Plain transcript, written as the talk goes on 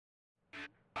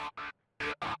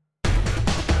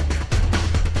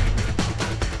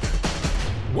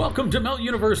Welcome to Melt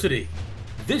University.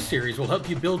 This series will help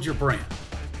you build your brand,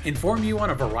 inform you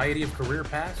on a variety of career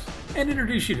paths, and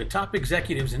introduce you to top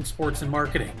executives in sports and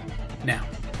marketing. Now,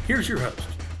 here's your host,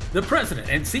 the president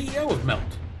and CEO of Melt,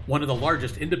 one of the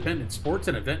largest independent sports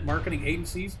and event marketing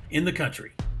agencies in the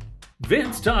country,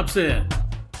 Vince Thompson.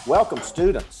 Welcome,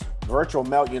 students. Virtual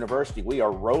Melt University. We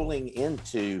are rolling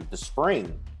into the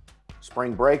spring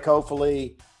break,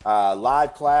 hopefully.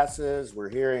 Live classes. We're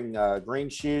hearing green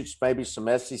shoots, maybe some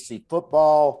SEC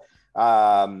football.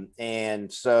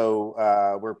 And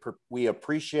so we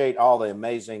appreciate all the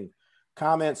amazing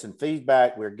comments and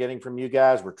feedback we're getting from you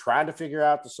guys. We're trying to figure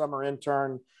out the summer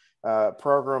intern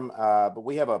program, but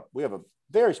we have a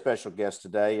very special guest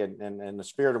today. And in the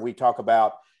spirit of, we talk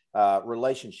about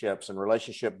relationships and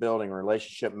relationship building,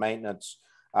 relationship maintenance,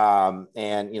 and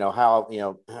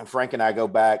how Frank and I go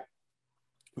back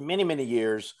many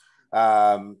years,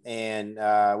 and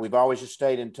we've always just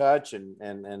stayed in touch,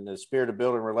 and the spirit of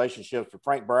building relationships. But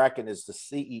Frank Bracken is the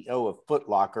CEO of Foot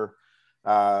Locker,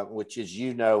 which, as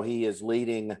you know, he is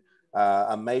leading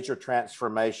a major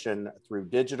transformation through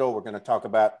digital. We're going to talk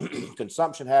about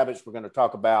consumption habits. We're going to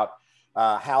talk about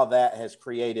how that has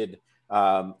created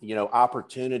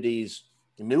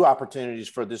new opportunities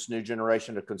for this new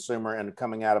generation of consumer and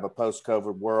coming out of a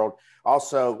post-COVID world.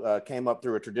 Also came up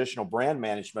through a traditional brand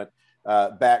management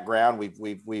background.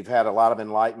 We've had a lot of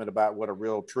enlightenment about what a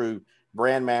real true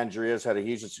brand manager is. Had a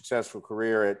hugely successful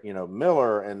career at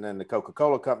Miller and then the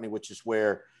Coca-Cola company, which is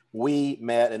where we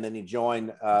met. And then he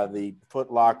joined the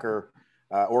Foot Locker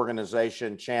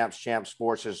organization. Champ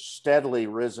Sports has steadily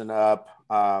risen up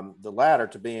the ladder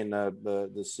to being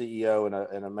the CEO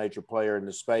and a major player in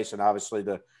the space, and obviously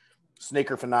the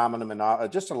sneaker phenomenon,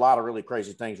 and just a lot of really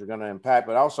crazy things we're going to impact.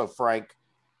 But also, Frank,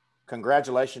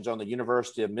 congratulations on the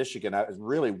University of Michigan.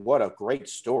 Really, what a great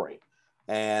story.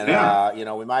 And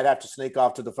we might have to sneak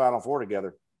off to the Final Four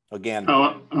together again.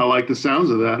 I like the sounds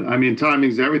of that. I mean,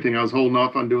 timing's everything. I was holding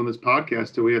off on doing this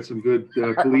podcast till we had some good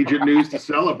collegiate news to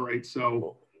celebrate.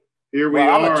 So here we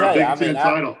are, a Big Ten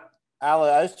title.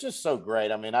 It's just so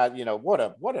great. I mean, what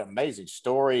an amazing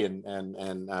story, and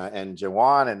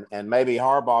Jawan and maybe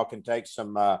Harbaugh can take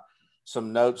some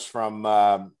notes from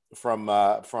Jawan,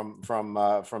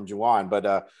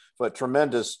 but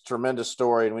tremendous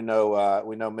story, and we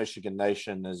know Michigan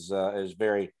Nation is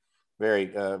very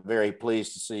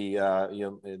pleased to see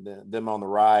them on the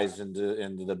rise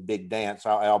into the big dance,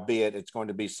 albeit it's going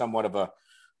to be somewhat of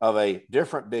a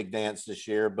different big dance this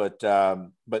year, but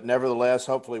nevertheless,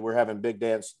 hopefully we're having big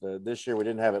dance this year. We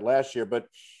didn't have it last year, but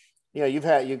you've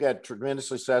got a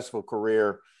tremendously successful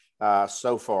career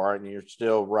so far, and you're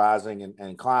still rising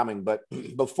and climbing. But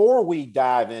before we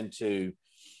dive into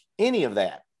any of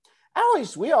that,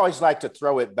 we always like to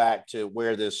throw it back to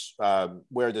where this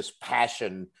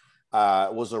passion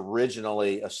was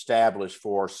originally established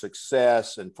for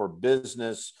success and for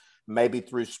business, maybe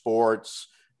through sports,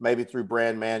 maybe through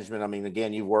brand management. I mean,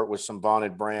 again, you've worked with some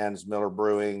vaunted brands, Miller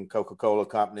Brewing, Coca-Cola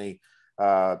Company,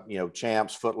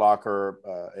 Champs, Foot Locker,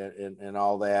 and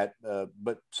all that.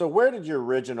 But so where did your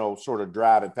original sort of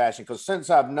drive and passion? Because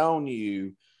since I've known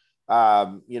you,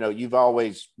 you've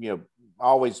always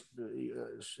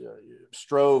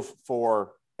strove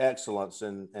for excellence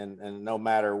and no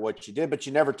matter what you did, but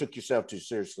you never took yourself too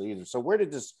seriously either. So where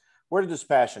did this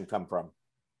passion come from?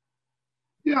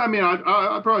 Yeah, I mean,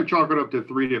 I'd probably chalk it up to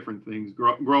three different things.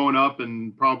 Growing up,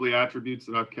 and probably attributes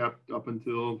that I've kept up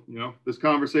until, this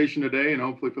conversation today, and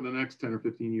hopefully for the next 10 or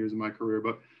 15 years of my career.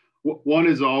 But one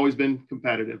has always been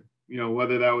competitive,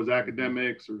 whether that was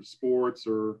academics or sports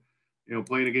or,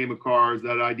 playing a game of cards.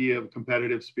 That idea of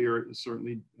competitive spirit has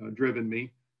certainly driven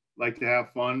me. Like to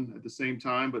have fun at the same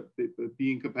time, but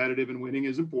being competitive and winning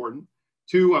is important.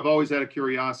 Two, I've always had a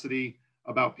curiosity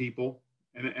about people.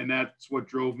 And that's what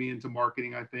drove me into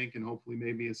marketing, I think, and hopefully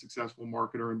made me a successful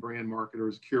marketer and brand marketer,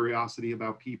 is curiosity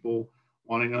about people,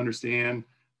 wanting to understand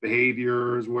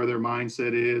behaviors, where their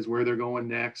mindset is, where they're going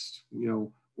next,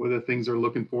 what are the things they're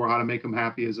looking for, how to make them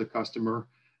happy as a customer.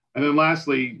 And then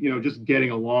lastly, just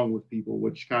getting along with people,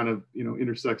 which kind of,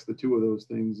 intersects the two of those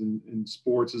things. And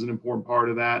sports is an important part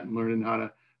of that, and learning how to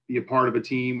be a part of a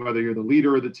team, whether you're the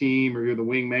leader of the team or you're the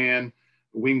wingman,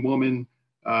 the wingwoman.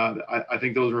 I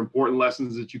think those are important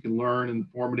lessons that you can learn in the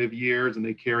formative years, and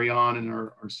they carry on and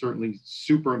are certainly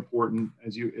super important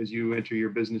as you enter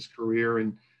your business career.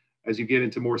 And as you get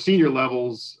into more senior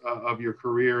levels of your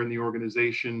career in the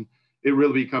organization, it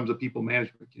really becomes a people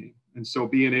management game. And so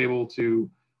being able to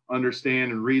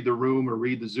understand and read the room or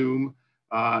read the Zoom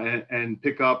and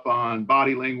pick up on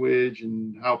body language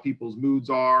and how people's moods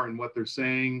are and what they're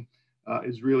saying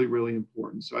is really, really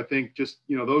important. So I think just,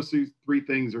 those three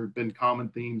things have been common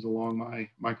themes along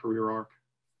my career arc.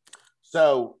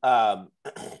 So,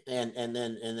 and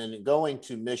then going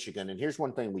to Michigan, and here's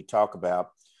one thing we talk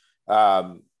about,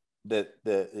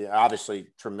 the obviously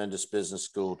tremendous business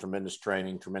school, tremendous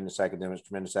training, tremendous academics,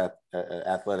 tremendous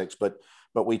athletics, but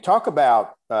we talk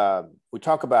about the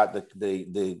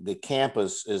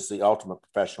campus is the ultimate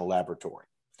professional laboratory.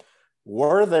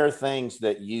 Were there things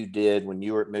that you did when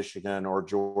you were at Michigan or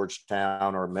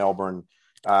Georgetown or Melbourne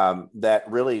that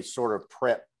really sort of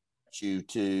prepped you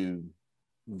to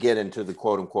get into the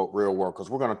quote unquote real world? Because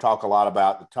we're going to talk a lot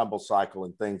about the tumble cycle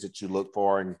and things that you look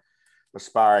for and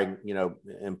aspiring,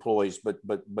 employees, but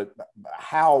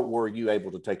how were you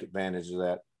able to take advantage of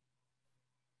that?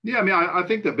 Yeah, I mean, I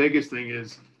think the biggest thing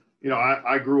is,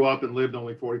 I grew up and lived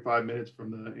only 45 minutes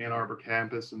from the Ann Arbor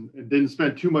campus and didn't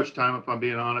spend too much time, if I'm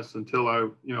being honest, until I,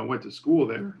 went to school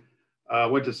there.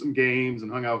 Went to some games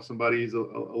and hung out with some buddies a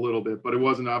little bit, but it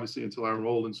wasn't obviously until I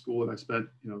enrolled in school that I spent,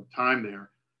 time there.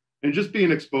 And just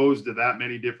being exposed to that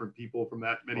many different people from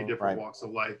that many different walks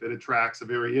of life, it attracts a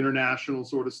very international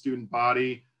sort of student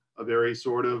body, a very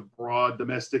sort of broad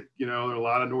domestic, there are a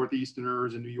lot of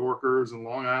Northeasterners and New Yorkers and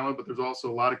Long Island, but there's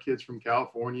also a lot of kids from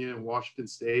California and Washington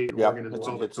State. Yep, Oregon as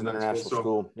well. It's an international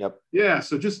school. Yep. Yeah.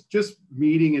 So just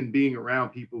meeting and being around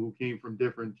people who came from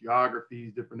different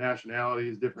geographies, different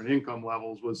nationalities, different income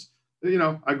levels was,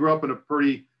 I grew up in a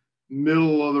pretty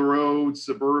middle of the road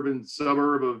suburb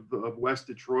of West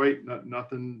Detroit.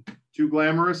 Nothing too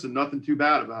glamorous and nothing too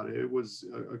bad about it. It was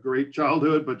a great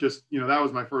childhood, but just, that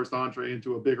was my first entree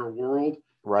into a bigger world.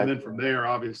 Right. And then from there,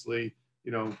 obviously,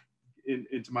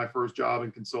 into my first job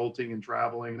in consulting and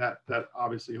traveling, that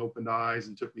obviously opened eyes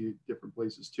and took me different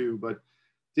places too. But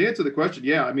to answer the question,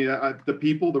 yeah, I mean, the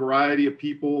people, the variety of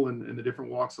people and the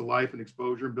different walks of life and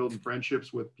exposure and building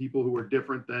friendships with people who are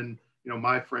different than,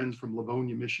 my friends from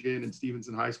Livonia, Michigan and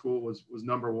Stevenson High School was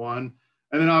number one.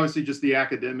 And then obviously just the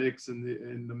academics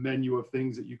and the menu of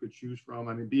things that you could choose from.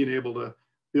 I mean, being able to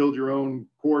build your own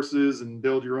courses and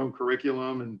build your own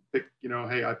curriculum and pick,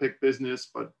 hey, I picked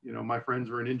business, but, my friends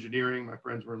were in engineering, my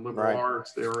friends were in liberal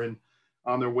arts, they were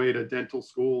on their way to dental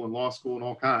school and law school and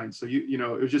all kinds. So,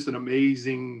 it was just an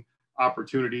amazing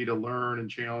opportunity to learn and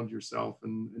challenge yourself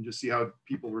and just see how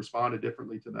people responded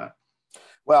differently to that.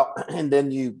 Well, and then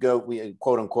you go,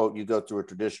 quote unquote, you go through a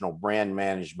traditional brand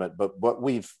management, but what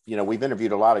we've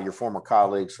interviewed a lot of your former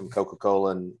colleagues from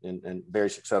Coca-Cola and very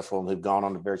successful and who've gone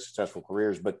on to very successful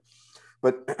careers. But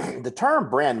the term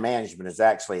brand management is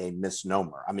actually a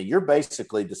misnomer. I mean, you're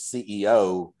basically the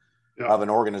CEO of an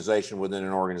organization within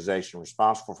an organization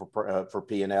responsible for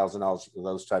P&Ls and all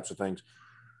those types of things.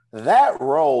 That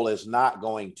role is not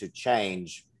going to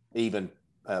change even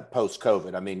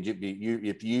post-COVID. I mean,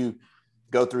 if you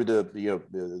go through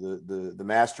the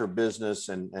master of business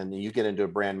and you get into a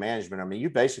brand management, I mean, you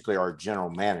basically are a general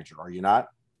manager, are you not?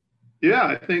 Yeah,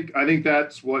 I think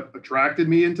that's what attracted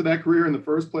me into that career in the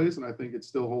first place. And I think it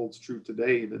still holds true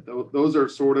today that those are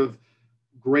sort of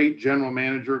great general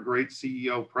manager, great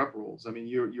CEO prep roles. I mean,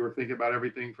 you were thinking about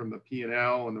everything from the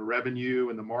P&L and the revenue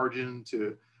and the margin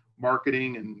to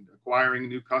marketing and acquiring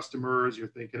new customers. You're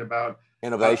thinking about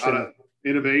innovation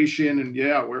and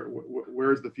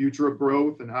where's the future of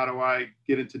growth and how do I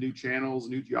get into new channels,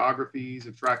 new geographies,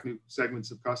 attract new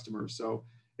segments of customers. So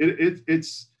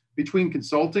it's between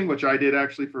consulting, which I did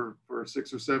actually for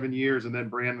 6 or 7 years, and then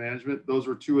brand management. Those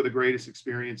were two of the greatest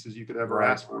experiences you could ever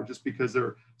ask for, just because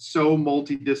they're so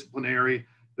multidisciplinary.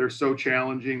 They're so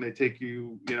challenging. They take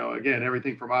you, again,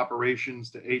 everything from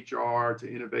operations to HR to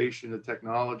innovation to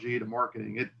technology to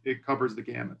marketing. It covers the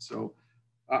gamut. So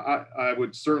I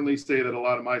would certainly say that a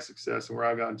lot of my success and where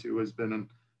I've gotten to has been,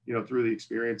 through the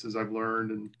experiences I've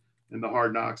learned and the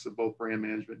hard knocks of both brand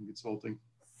management and consulting.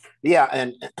 Yeah.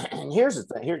 And here's the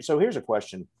thing. So here's a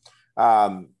question.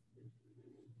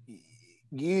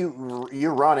 You're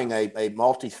running a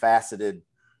multifaceted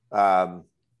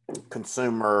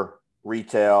consumer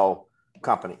retail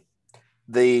company.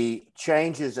 The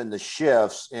changes and the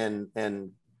shifts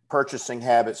in purchasing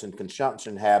habits and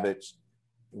consumption habits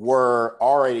were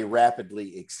already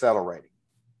rapidly accelerating.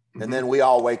 Mm-hmm. And then we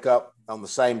all wake up on the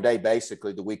same day,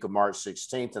 basically the week of March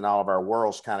 16th, and all of our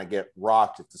worlds kind of get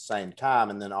rocked at the same time.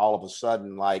 And then all of a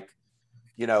sudden, I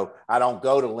don't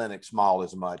go to Lenox Mall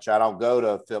as much. I don't go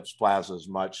to Phipps Plaza as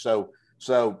much.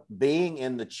 So being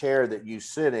in the chair that you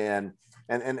sit in,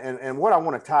 and what I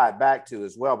want to tie it back to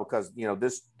as well, because,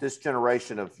 this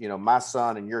generation of, my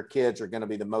son and your kids are going to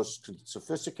be the most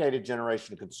sophisticated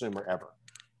generation of consumer ever.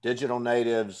 Digital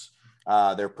natives,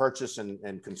 Their purchase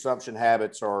and consumption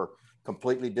habits are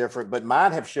completely different, but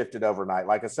mine have shifted overnight.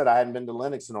 Like I said, I hadn't been to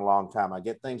Linux in a long time. I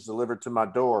get things delivered to my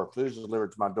door, food's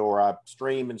delivered to my door. I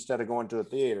stream instead of going to a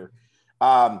theater.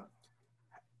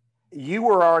 You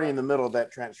were already in the middle of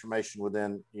that transformation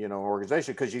within,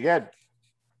 organization, because you had,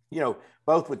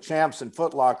 both with Champs and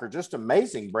Foot Locker, just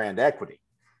amazing brand equity,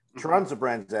 tons of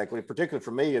brand equity, particularly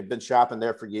for me. I've been shopping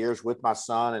there for years with my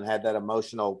son and had that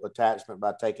emotional attachment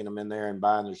by taking them in there and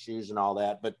buying their shoes and all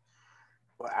that. But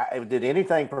did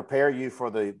anything prepare you for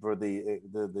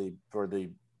the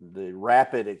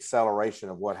rapid acceleration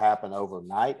of what happened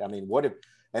overnight? I mean,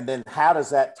 and then how does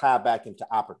that tie back into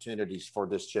opportunities for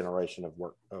this generation of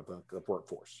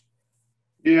workforce?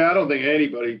 Yeah, I don't think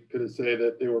anybody could have said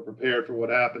that they were prepared for what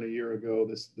happened a year ago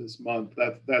this month.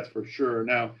 That's for sure.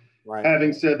 Now, right.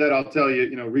 Having said that, I'll tell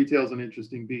you, retail's an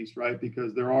interesting beast, right?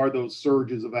 Because there are those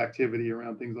surges of activity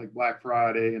around things like Black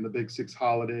Friday and the Big Six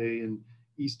holiday and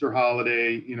Easter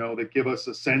holiday, that give us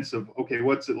a sense of, okay,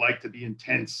 what's it like to be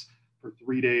intense for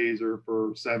 3 days or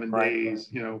for 7 days,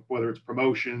 whether it's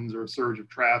promotions or a surge of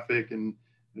traffic and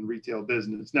retail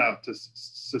business. Now, to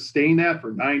sustain that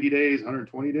for 90 days,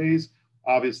 120 days,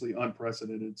 obviously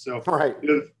unprecedented. So right.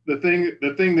 The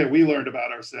thing that we learned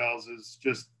about ourselves is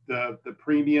just the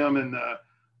premium and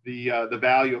the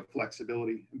value of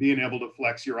flexibility, being able to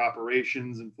flex your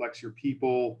operations and flex your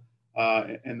people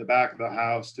and the back of the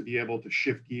house to be able to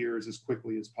shift gears as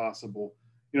quickly as possible.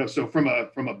 So from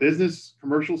a business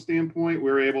commercial standpoint,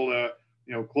 we're able to,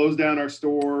 close down our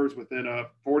stores within a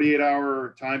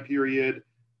 48-hour time period,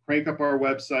 crank up our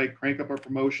website, crank up our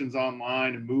promotions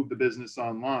online, and move the business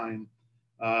online.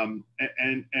 And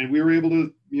we were able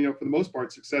to, for the most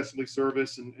part, successfully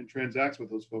service and transact with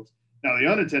those folks. Now, the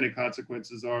unintended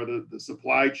consequences are the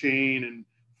supply chain and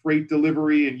freight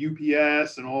delivery and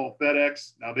UPS and all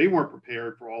FedEx. Now, they weren't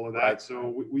prepared for all of that. Right.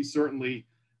 So we certainly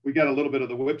got a little bit of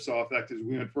the whipsaw effect as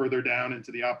we went further down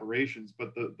into the operations,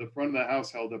 but the front of the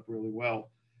house held up really well.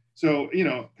 So,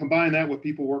 combine that with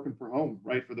people working from home,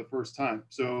 right, for the first time.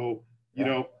 So,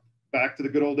 back to the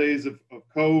good old days of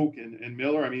Coke and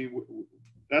Miller. I mean,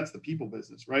 that's the people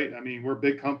business, right? I mean, we're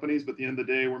big companies, but at the end of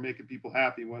the day, we're making people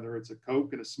happy, whether it's a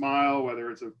Coke and a smile,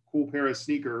 whether it's a cool pair of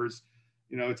sneakers.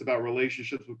 It's about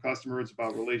relationships with customers, it's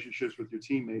about relationships with your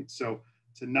teammates. So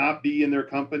to not be in their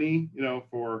company,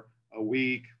 for a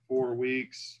week, 4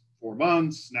 weeks, 4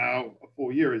 months, now a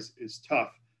full year is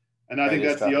tough. And I think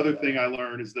that's the other thing I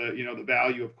learned is the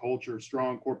value of culture,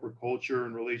 strong corporate culture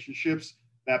and relationships.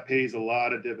 That pays a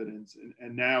lot of dividends.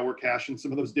 And now we're cashing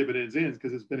some of those dividends in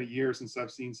because it's been a year since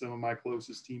I've seen some of my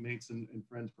closest teammates and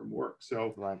friends from work.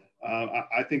 So right.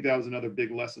 I think that was another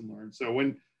big lesson learned. So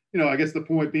when, I guess the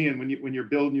point being when you're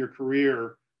building your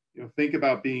career, think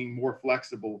about being more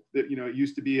flexible. That, it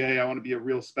used to be, hey, I want to be a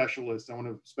real specialist. I want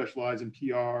to specialize in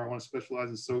PR. I want to specialize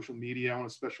in social media. I want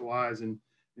to specialize in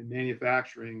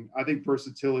manufacturing. I think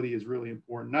versatility is really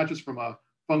important, not just from a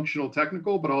functional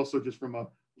technical, but also just from a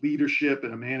leadership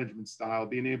and a management style,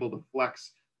 being able to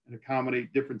flex and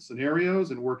accommodate different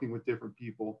scenarios and working with different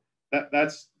people.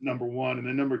 That's number one. And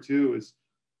then number two is,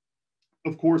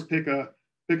 of course, pick a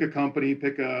company,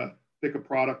 pick a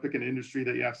product, pick an industry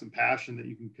that you have some passion that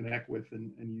you can connect with.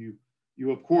 And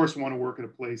you of course want to work at a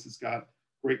place that's got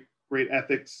great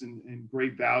ethics and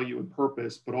great value and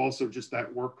purpose, but also just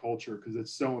that work culture, because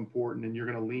it's so important and you're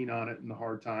going to lean on it in the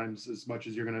hard times as much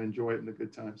as you're going to enjoy it in the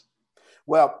good times.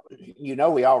 Well,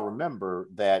 we all remember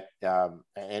that,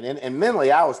 and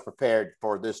mentally, I was prepared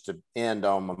for this to end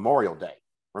on Memorial Day.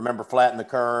 Remember, flatten the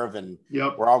curve, and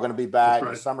yep. We're all going to be back.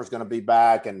 Right. The summer's going to be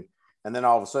back, and then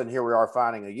all of a sudden, here we are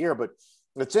finding a year. But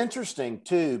it's interesting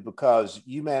too, because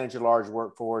you manage a large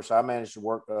workforce. I manage a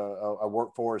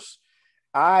workforce.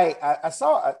 I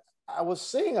was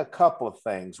seeing a couple of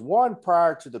things. One,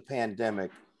 prior to the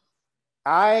pandemic,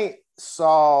 I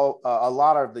saw a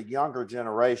lot of the younger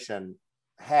generation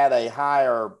had a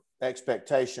higher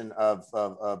expectation of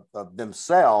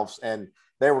themselves, and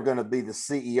they were going to be the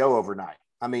CEO overnight.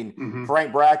 I mean, mm-hmm.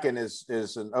 Frank Bracken is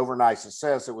an overnight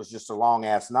success. It was just a long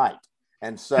ass night.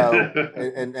 And so,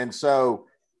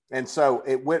 and so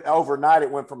it went overnight.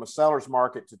 It went from a seller's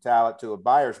market to talent to a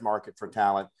buyer's market for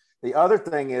talent. The other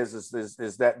thing is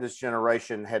that this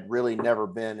generation had really never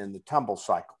been in the tumble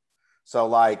cycle. So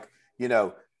like,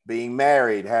 being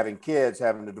married, having kids,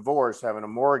 having a divorce, having a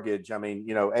mortgage,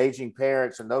 aging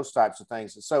parents and those types of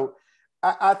things. So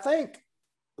I think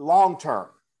long-term,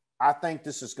 I think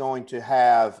this is going to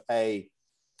have a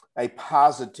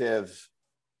positive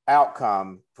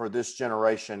outcome for this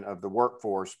generation of the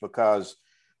workforce because,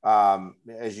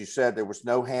 as you said, there was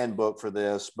no handbook for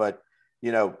this, but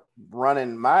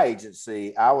running my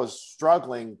agency, I was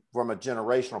struggling from a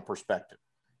generational perspective.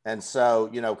 And so,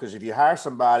 because if you hire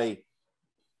somebody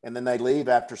and then they leave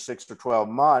after 6 or 12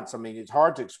 months, I mean, it's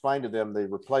hard to explain to them the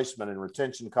replacement and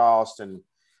retention cost and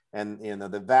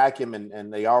the vacuum,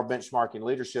 and they are benchmarking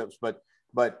leaderships. But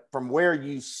from where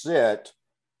you sit,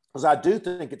 because I do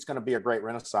think it's going to be a great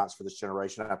renaissance for this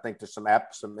generation. I think there's some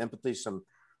empathy, some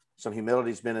humility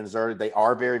has been exerted. They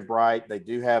are very bright. They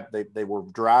do have, they were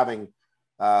driving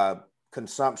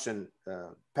consumption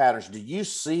patterns. Do you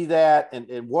see that?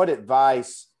 And what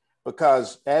advice,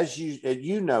 because as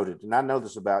you noted, and I know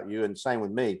this about you and same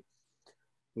with me,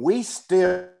 we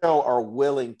still are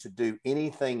willing to do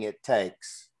anything it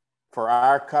takes for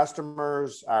our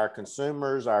customers, our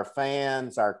consumers, our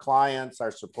fans, our clients,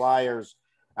 our suppliers,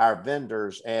 our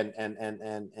vendors. And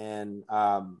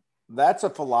that's a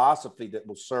philosophy that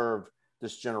will serve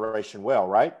this generation well,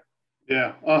 right?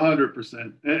 Yeah,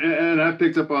 100%. And I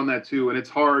picked up on that too. And it's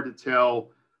hard to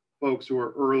tell folks who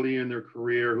are early in their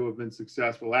career, who have been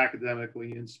successful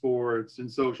academically, in sports, in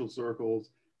social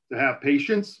circles, to have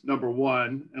patience, number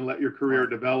one, and let your career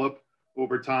develop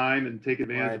over time and take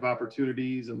advantage of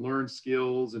opportunities and learn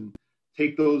skills and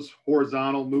take those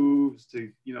horizontal moves to,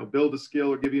 build a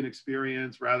skill or give you an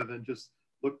experience, rather than just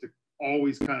look to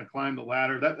always kind of climb the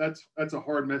ladder. That's a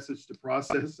hard message to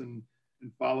process and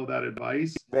follow that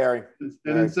advice. Very. And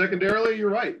then secondarily,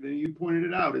 you're right. And you pointed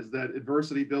it out, is that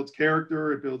adversity builds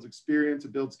character, it builds experience,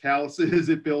 it builds calluses,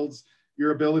 it builds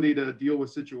your ability to deal with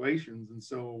situations. And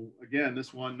so again,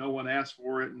 this one, no one asked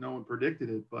for it and no one predicted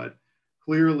it, but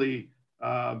clearly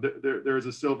there's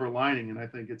a silver lining. And I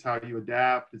think it's how you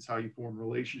adapt, it's how you form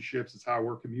relationships, it's how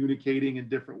we're communicating in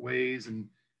different ways and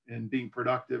being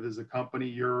productive as a company.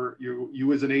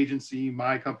 You as an agency,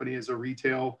 my company as a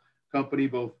retail company,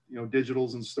 both digital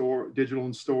and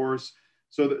stores.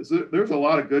 So there's a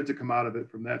lot of good to come out of it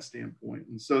from that standpoint.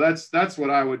 And so that's what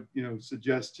I would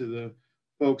suggest to the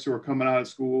folks who are coming out of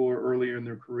school or earlier in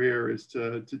their career, is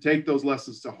to take those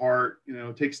lessons to heart.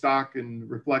 Take stock and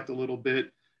reflect a little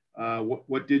bit.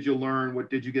 What did you learn? What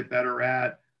did you get better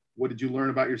at? What did you learn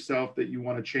about yourself that you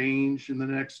want to change in the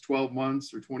next 12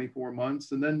 months or 24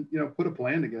 months? And then, put a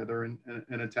plan together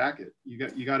and attack it.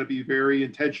 You got to be very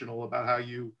intentional about how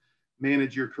you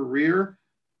manage your career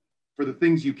for the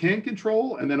things you can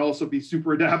control, and then also be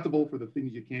super adaptable for the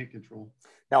things you can't control.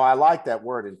 Now, I like that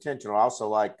word, intentional. I also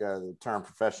like the term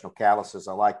professional calluses.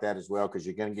 I like that as well, because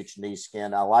you're going to get your knees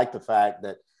skinned. I like the fact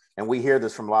that, and we hear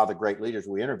this from a lot of the great leaders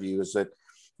we interview, is that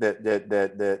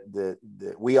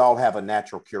we all have a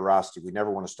natural curiosity. We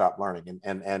never want to stop learning.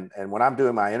 And when I'm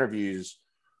doing my interviews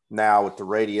now with the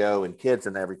radio and kids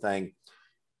and everything,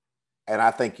 and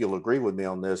I think you'll agree with me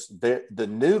on this, the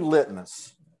new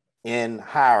litmus in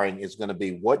hiring is going to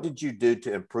be, what did you do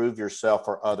to improve yourself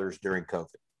or others during COVID?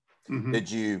 Mm-hmm.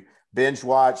 Did you binge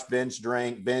watch, binge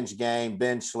drink, binge game,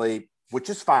 binge sleep, which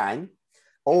is fine?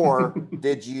 Or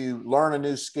did you learn a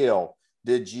new skill?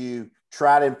 Did you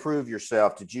try to improve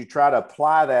yourself? Did you try to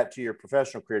apply that to your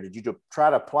professional career? Did you try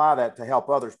to apply that to help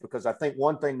others? Because I think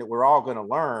one thing that we're all going to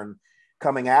learn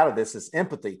coming out of this is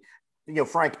empathy.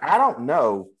 Frank, I don't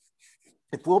know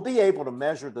if we'll be able to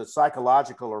measure the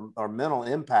psychological or mental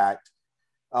impact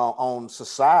on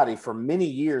society for many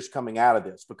years coming out of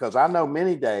this, because I know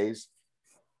many days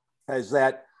is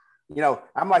that,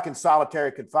 I'm like in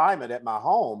solitary confinement at my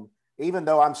home, even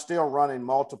though I'm still running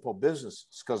multiple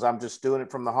businesses, because I'm just doing it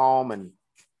from the home and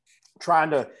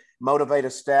trying to motivate a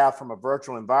staff from a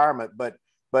virtual environment. But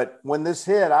when this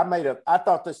hit, I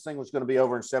thought this thing was going to be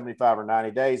over in 75 or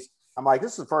 90 days. I'm like,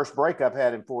 this is the first break I've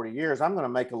had in 40 years. I'm going to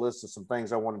make a list of some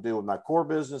things I want to do with my core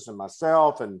business and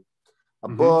myself, and a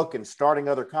book, and starting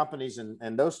other companies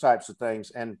and those types of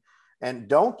things. And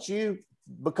don't you,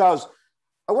 because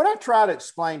what I try to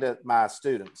explain to my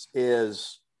students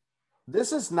is,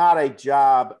 this is not a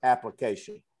job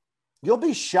application. You'll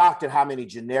be shocked at how many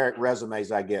generic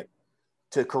resumes I get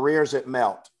to careers that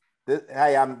melt.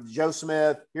 Hey, I'm Joe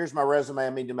Smith. Here's my resume. I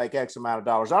need to make X amount of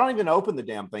dollars. I don't even open the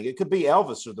damn thing. It could be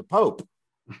Elvis or the Pope,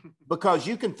 because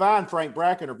you can find Frank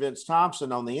Bracken or Vince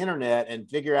Thompson on the internet and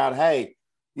figure out, hey,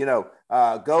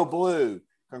 go blue.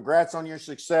 Congrats on your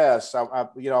success. I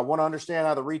want to understand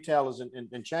how the retail is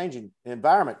in changing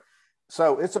environment.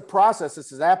 So it's a process.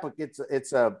 It's an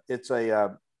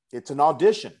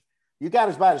audition. You got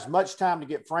about as much time to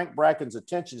get Frank Bracken's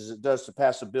attention as it does to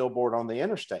pass a billboard on the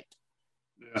interstate.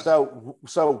 Yeah. So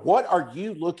what are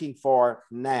you looking for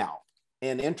now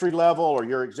in entry level, or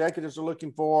your executives are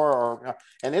looking for,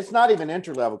 and it's not even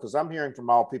entry level, because I'm hearing from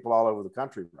people all over the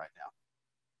country right now.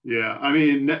 Yeah. I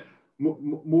mean,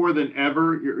 more than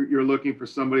ever, you're looking for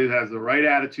somebody that has the right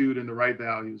attitude and the right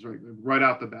values, right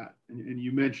out the bat. And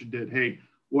you mentioned it. Hey,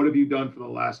 what have you done for the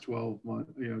last 12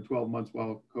 months? 12 months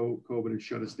while COVID had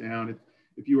shut us down.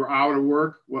 If you were out of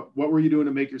work, what were you doing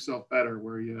to make yourself better?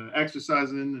 Were you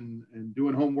exercising and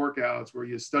doing home workouts? Were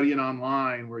you studying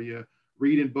online? Were you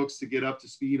reading books to get up to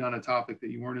speed on a topic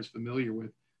that you weren't as familiar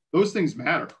with? Those things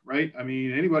matter, right? I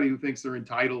mean, anybody who thinks they're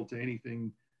entitled to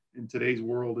anything in today's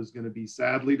world is going to be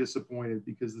sadly disappointed,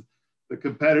 because the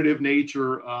competitive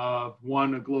nature of,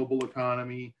 one, a global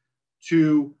economy,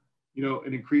 two,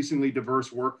 an increasingly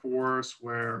diverse workforce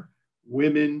where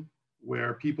women,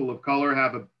 where people of color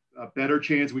have a better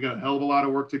chance. We got a hell of a lot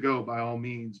of work to go by all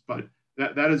means, but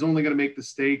that is only going to make the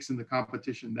stakes and the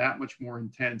competition that much more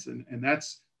intense. And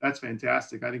that's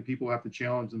fantastic. I think people have to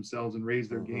challenge themselves and raise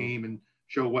their game and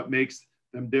show what makes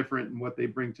them different and what they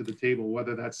bring to the table,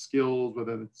 whether that's skills,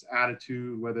 whether that's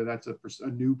attitude, whether that's a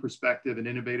new perspective, an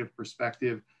innovative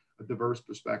perspective, a diverse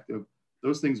perspective.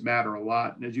 Those things matter a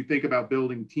lot. And as you think about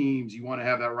building teams, you want to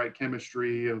have that right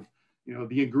chemistry of,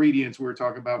 the ingredients. We were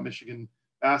talking about Michigan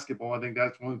basketball. I think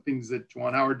that's one of the things that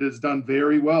Juwan Howard has done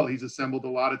very well. He's assembled a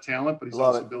lot of talent, but he's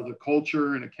also built a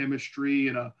culture and a chemistry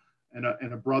and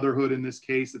a brotherhood in this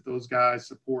case, that those guys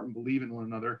support and believe in one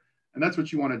another. And that's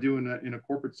what you want to do in a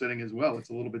corporate setting as well. It's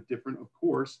a little bit different, of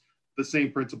course. The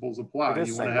same principles apply.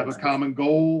 You want to have a common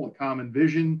goal, a common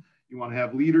vision. You want to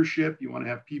have leadership. You want to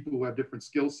have people who have different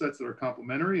skill sets that are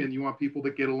complementary, and you want people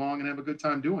that get along and have a good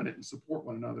time doing it and support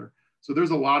one another. So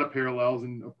there's a lot of parallels.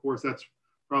 And of course, that's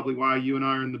probably why you and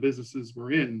I are in the businesses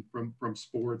we're in, from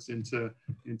sports into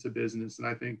business. And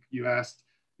I think you asked,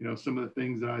 some of the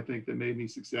things that I think that made me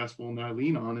successful and that I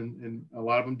lean on. And a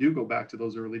lot of them do go back to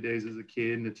those early days as a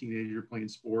kid and a teenager playing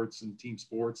sports and team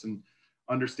sports, and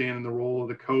understanding the role of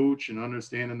the coach and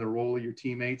understanding the role of your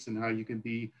teammates and how you can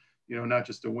be, not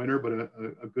just a winner, but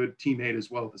a good teammate as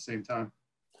well at the same time.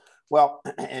 Well,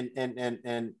 and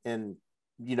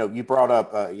you brought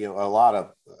up,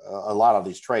 a lot of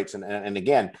these traits. And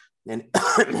again, and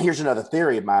here's another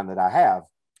theory of mine that I have,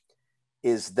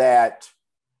 is that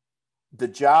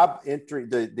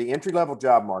the entry-level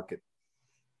job market,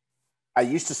 I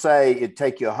used to say it'd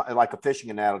take you, like a fishing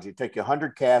analogy, it'd take you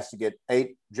 100 casts to get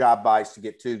 8 job bites to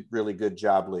get 2 really good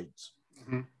job leads.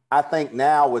 Mm-hmm. I think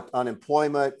now with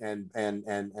unemployment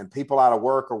and people out of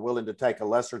work are willing to take a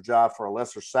lesser job for a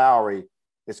lesser salary,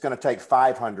 it's going to take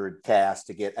 500 casts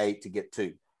to get 8 to get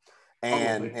 2.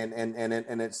 And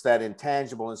it's that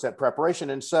intangible, and it's that preparation.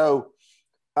 And so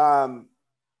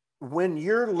when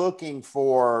you're looking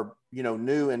for,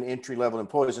 new and entry-level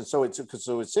employees, and so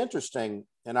it's interesting,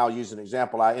 and I'll use an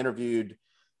example. I interviewed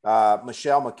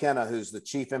Michelle McKenna, who's the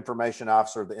Chief Information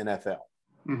Officer of the NFL.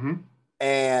 Mm-hmm.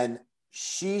 And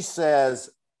she says,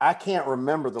 I can't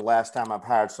remember the last time I've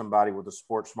hired somebody with a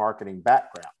sports marketing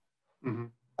background. Mm-hmm.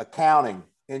 Accounting,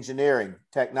 engineering,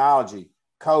 technology,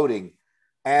 coding,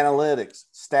 analytics,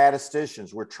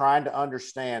 statisticians. We're trying to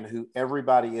understand who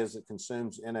everybody is that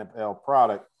consumes NFL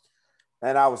product.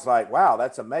 And I was like, wow,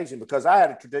 that's amazing, because I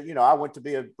had I went to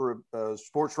be a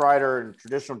sports writer and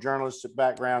traditional journalistic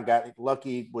background, got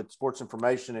lucky with sports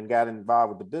information and got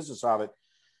involved with the business of it.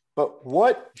 But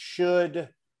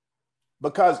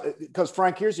because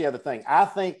Frank, here's the other thing. I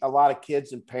think a lot of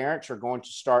kids and parents are going to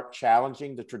start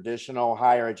challenging the traditional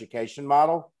higher education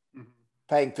model, mm-hmm.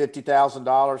 paying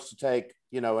 $50,000 to take,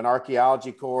 an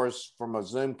archaeology course from a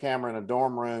Zoom camera in a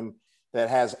dorm room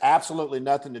that has absolutely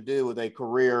nothing to do with a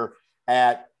career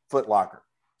at Foot Locker.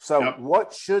 So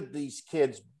What should these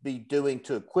kids be doing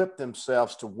to equip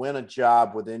themselves to win a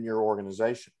job within your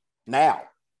organization now?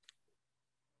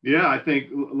 Yeah, I think,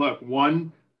 look,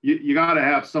 one, you got to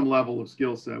have some level of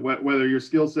skill set, whether your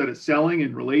skill set is selling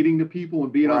and relating to people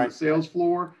and being on the sales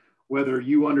floor, whether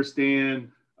you understand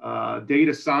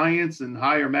data science and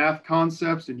higher math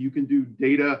concepts, and you can do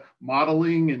data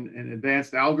modeling and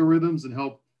advanced algorithms and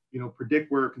help,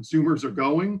 predict where consumers are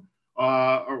going.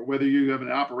 Or whether you have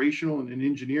an operational and an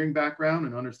engineering background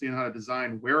and understand how to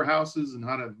design warehouses and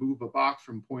how to move a box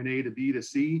from point A to B to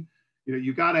C,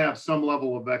 you got to have some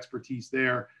level of expertise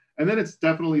there. And then it's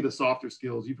definitely the softer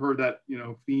skills. You've heard that,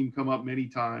 theme come up many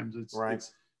times. It's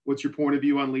what's your point of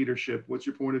view on leadership? What's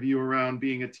your point of view around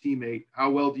being a teammate? How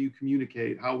well do you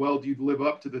communicate? How well do you live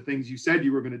up to the things you said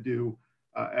you were going to do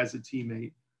as a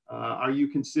teammate? Are you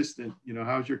consistent?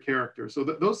 How's your character? So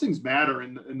those things matter.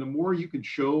 And the more you can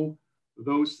show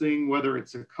those things, whether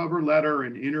it's a cover letter,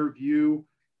 an interview,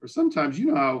 or sometimes,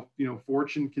 how,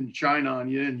 fortune can shine on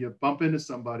you and you bump into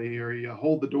somebody or you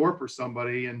hold the door for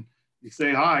somebody and you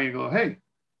say hi and go, hey,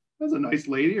 that's a nice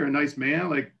lady or a nice man.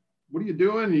 Like, what are you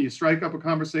doing? And you strike up a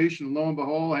conversation, and lo and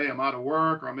behold, hey, I'm out of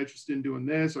work, or I'm interested in doing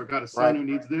this, or I've got a son Right. who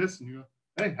needs this, and you go,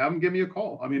 hey, have them give me a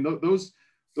call. I mean, those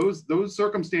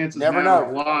circumstances Never matter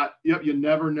know. a lot. Yep, you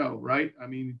never know, right? I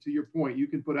mean, to your point, you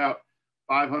can put out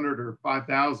 500 or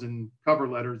 5,000 cover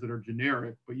letters that are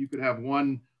generic, but you could have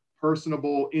one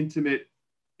personable, intimate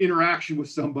interaction with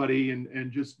somebody,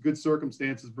 and just good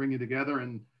circumstances bring you together,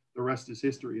 and the rest is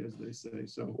history, as they say.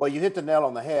 So, well, you hit the nail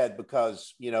on the head,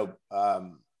 because, like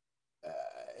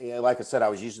I said, I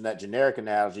was using that generic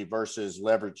analogy versus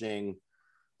leveraging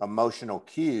emotional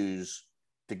cues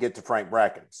to get to Frank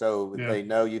Bracken. So yeah. they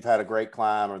know you've had a great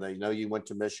climb, or they know you went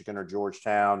to Michigan or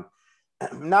Georgetown.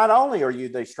 Not only are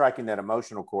they striking that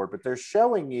emotional chord, but they're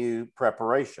showing you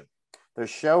preparation. They're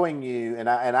showing you, and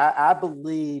I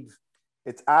believe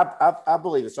I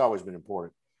believe it's always been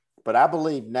important, but I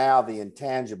believe now the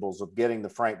intangibles of getting the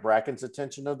Frank Bracken's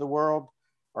attention of the world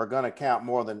are going to count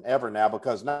more than ever now,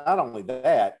 because not only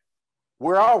that,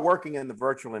 we're all working in the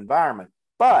virtual environment,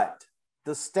 but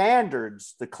the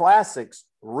standards, the classics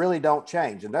really don't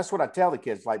change. And that's what I tell the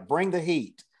kids, like, bring the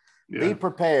heat, be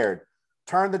prepared,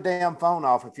 turn the damn phone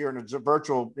off if you're in a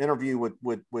virtual interview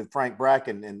with Frank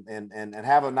Bracken, and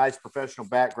have a nice professional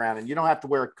background. And you don't have to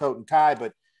wear a coat and tie,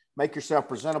 but make yourself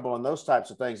presentable and those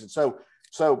types of things. And so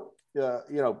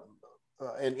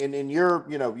and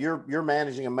you're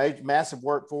managing a massive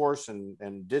workforce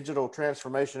and digital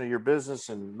transformation of your business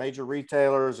and major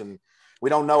retailers. And we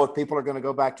don't know if people are going to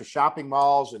go back to shopping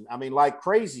malls. And I mean, like,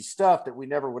 crazy stuff that we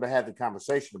never would have had the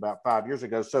conversation about 5 years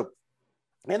ago. So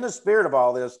in the spirit of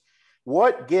all this,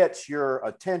 what gets your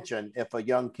attention if a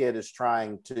young kid is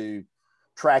trying to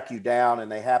track you down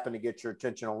and they happen to get your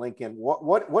attention on LinkedIn?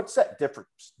 What's that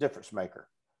difference maker?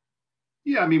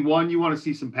 Yeah, I mean, one, you want to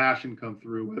see some passion come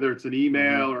through, whether it's an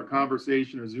email or a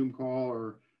conversation or Zoom call,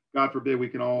 or God forbid we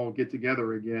can all get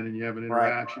together again and you have an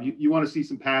interaction. Right. You want to see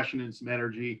some passion and some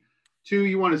energy. Two,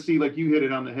 you want to see, like you hit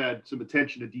it on the head, some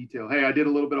attention to detail. Hey, I did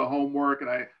a little bit of homework, and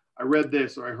I read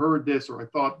this, or I heard this, or I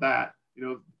thought that.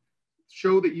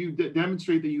 Show that you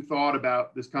demonstrate that you thought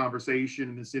about this conversation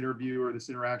and this interview or this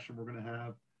interaction we're going to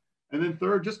have. And then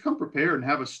third, just come prepared and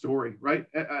have a story, right?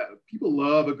 People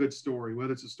love a good story,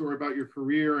 whether it's a story about your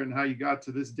career and how you got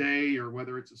to this day, or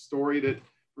whether it's a story that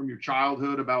from your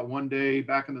childhood about one day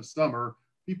back in the summer.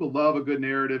 People love a good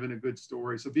narrative and a good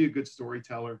story. So be a good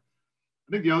storyteller.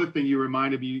 I think the other thing you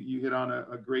reminded me, you hit on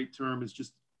a great term, is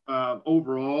just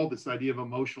overall, this idea of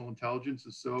emotional intelligence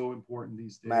is so important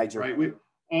these days, Magic. Right?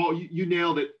 You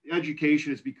nailed it.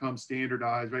 Education has become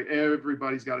standardized, right?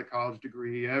 Everybody's got a college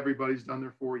degree. Everybody's done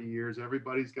their 4 years.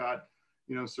 Everybody's got,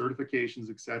 certifications,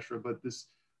 et cetera. But the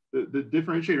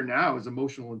differentiator now is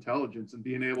emotional intelligence, and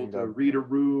being able to read a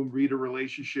room, read a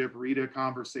relationship, read a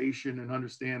conversation, and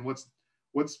understand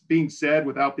what's being said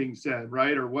without being said,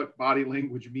 right? Or what body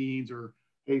language means, or,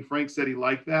 hey, Frank said he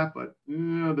liked that, but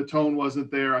the tone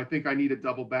wasn't there. I think I need to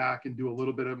double back and do a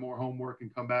little bit of more homework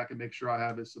and come back and make sure I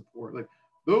have his support. Like,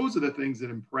 those are the things that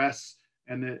impress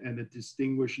and that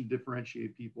distinguish and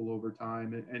differentiate people over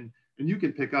time. And you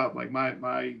can pick up, like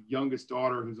my youngest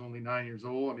daughter, who's only 9 years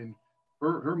old. I mean,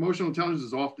 her emotional intelligence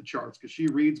is off the charts, because she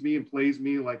reads me and plays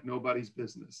me like nobody's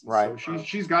business. Right. So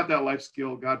she's got that life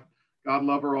skill. God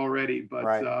love her already. But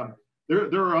right.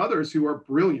 There are others who are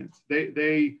brilliant.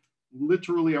 They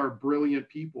literally are brilliant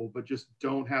people, but just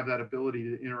don't have that ability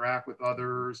to interact with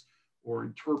others or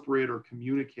interpret or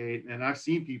communicate. And I've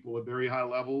seen people at very high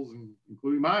levels, and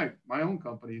including my own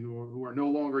company, who are no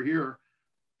longer here,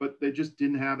 but they just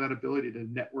didn't have that ability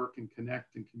to network and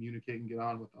connect and communicate and get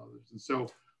on with others. And so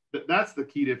that's the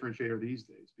key differentiator these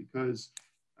days, because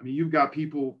I mean, you've got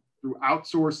people through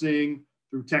outsourcing,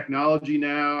 through technology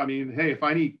now. I mean, hey, if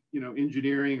I need,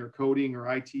 engineering or coding or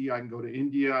IT, I can go to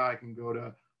India, I can go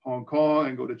to Hong Kong, I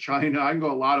can go to China, I can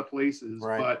go a lot of places,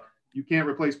 right. But you can't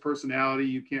replace personality.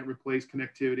 You can't replace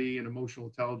connectivity and emotional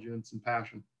intelligence and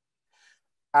passion.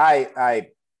 I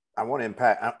want to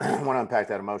unpack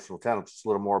that emotional intelligence just a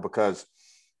little more, because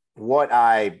what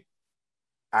I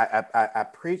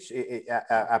preach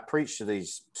to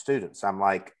these students. I'm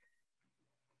like,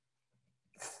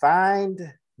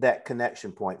 find that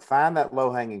connection point, find that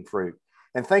low hanging fruit,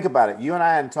 and think about it. You and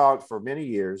I hadn't talked for many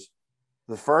years.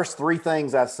 The first three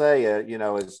things I say,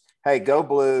 is, hey, go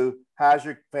blue. How's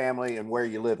your family and where are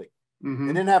you living?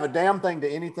 Mm-hmm. It didn't have a damn thing to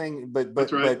anything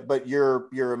but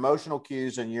your emotional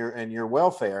cues and your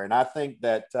welfare. And I think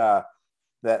that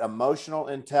that emotional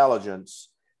intelligence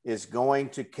is going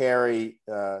to carry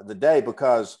the day,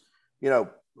 because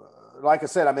like I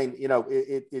said, I mean,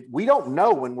 we don't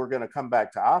know when we're going to come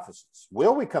back to offices.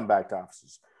 Will we come back to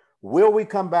offices? Will we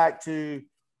come back to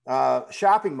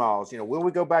shopping malls, will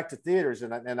we go back to theaters?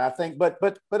 And I think, but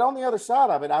on the other side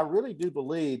of it, I really do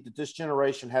believe that this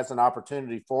generation has an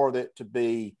opportunity for it to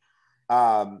be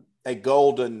a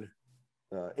golden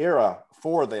era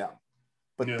for them,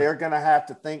 but they're going to have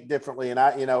to think differently. And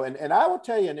I will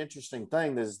tell you an interesting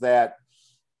thing is that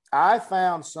I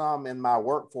found some in my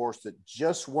workforce that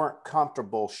just weren't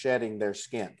comfortable shedding their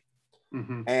skin.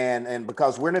 Mm-hmm. And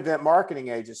because we're an event marketing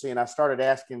agency, and I started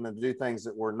asking them to do things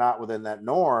that were not within that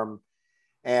norm.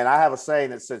 And I have a saying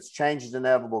that says, change is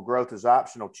inevitable, growth is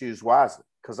optional, choose wisely.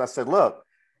 Because I said, look,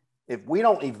 if we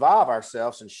don't evolve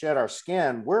ourselves and shed our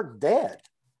skin, we're dead.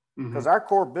 Because our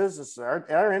core business,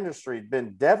 our industry has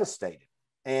been devastated.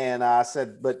 And I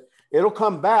said, but it'll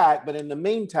come back. But in the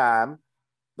meantime,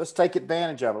 let's take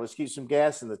advantage of it. Let's keep some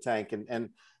gas in the tank. And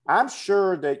I'm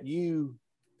sure that you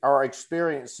are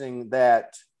experiencing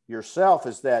that yourself,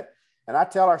 is that, and I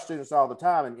tell our students all the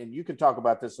time, and you can talk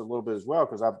about this a little bit as well,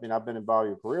 because I've been involved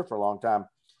in your career for a long time.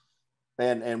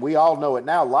 And we all know it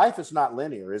now. Life is not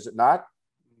linear, is it not?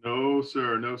 No,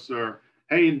 sir. No, sir.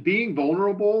 Hey, and being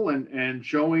vulnerable and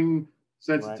showing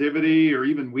sensitivity or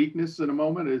even weakness in a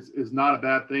moment is not a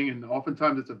bad thing. And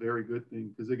oftentimes it's a very good thing,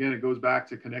 because again, it goes back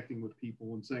to connecting with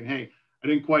people and saying, hey, I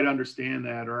didn't quite understand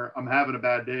that, or I'm having a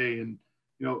bad day. And,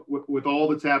 with all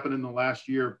that's happened in the last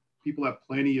year, people have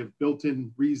plenty of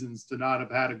built-in reasons to not have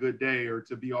had a good day or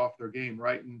to be off their game,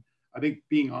 right? And I think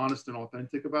being honest and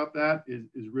authentic about that is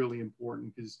really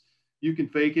important, because you can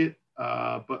fake it,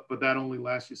 but that only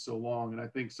lasts you so long. And I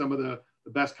think some of the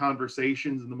best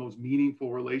conversations and the most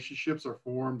meaningful relationships are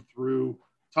formed through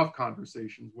tough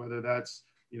conversations, whether that's,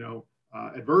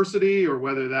 adversity, or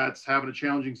whether that's having a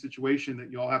challenging situation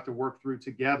that you all have to work through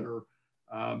together.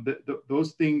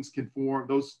 Those things can form,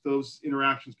 those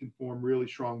interactions can form really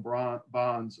strong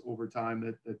bonds over time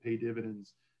that pay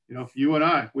dividends. You and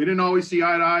I, we didn't always see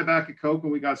eye to eye back at Coke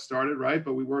when we got started, right?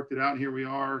 But we worked it out, and here we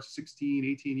are 16,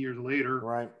 18 years later,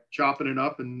 right, chopping it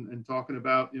up and talking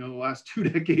about, the last 2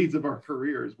 decades of our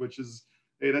careers, which is,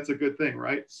 hey, that's a good thing,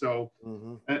 right? So,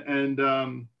 so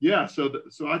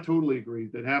I totally agree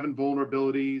that having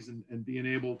vulnerabilities and being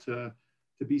able to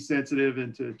be sensitive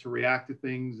and to react to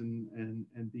things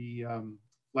and be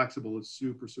flexible is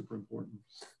super, super important.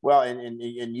 Well, and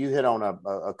you hit on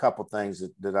a couple things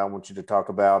that I want you to talk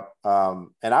about.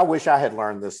 And I wish I had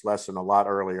learned this lesson a lot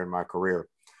earlier in my career,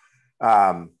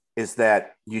 is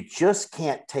that you just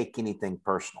can't take anything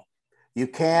personal. You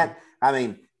can't,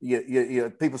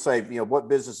 people say, what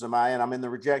business am I in? I'm in the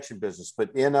rejection business,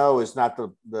 but NO is not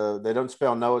they don't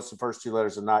spell no, it's the first 2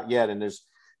 letters of not yet. And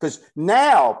because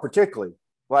now particularly,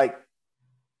 like,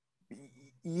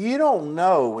 you don't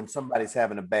know when somebody's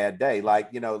having a bad day.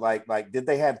 Like, did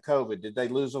they have COVID? Did they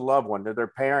lose a loved one? Did their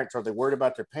parents, are they worried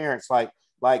about their parents? But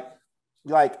like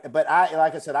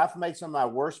I said, I've made some of my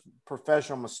worst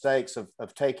professional mistakes of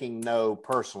taking no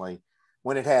personally,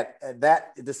 when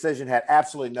that decision had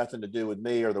absolutely nothing to do with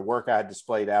me or the work I had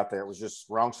displayed out there. It was just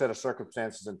wrong set of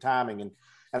circumstances and timing. And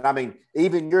I mean,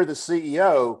 even you're the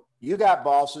CEO, you got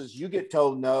bosses, you get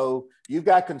told no, you've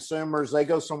got consumers, they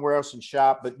go somewhere else and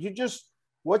shop, but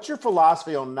what's your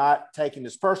philosophy on not taking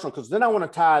this personal? Because then I want to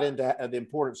tie it into the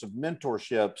importance of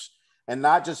mentorships, and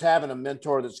not just having a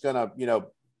mentor that's going to,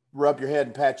 rub your head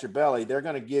and pat your belly. They're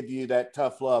going to give you that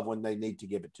tough love when they need to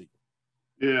give it to you.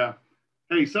 Yeah.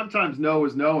 Hey, sometimes no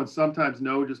is no, and sometimes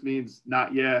no just means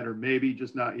not yet, or maybe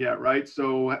just not yet, right?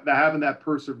 So having that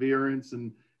perseverance,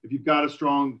 and if you've got a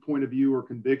strong point of view or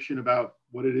conviction about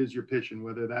what it is you're pitching,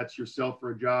 whether that's yourself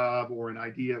for a job or an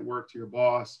idea at work to your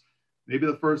boss, maybe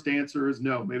the first answer is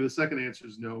no. Maybe the second answer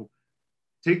is no.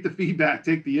 Take the feedback,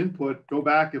 take the input, go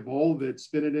back, evolve it,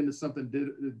 spin it into something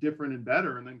different and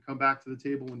better, and then come back to the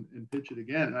table and pitch it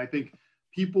again. And I think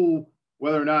people,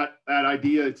 whether or not that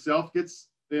idea itself gets,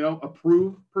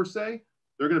 approved per se,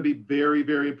 they're going to be very,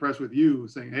 very impressed with you,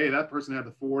 saying, hey, that person had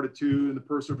the fortitude and the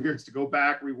perseverance to go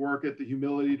back, rework it, the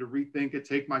humility to rethink it,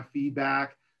 take my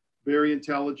feedback, very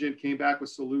intelligent, came back with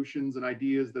solutions and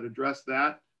ideas that address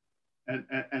that.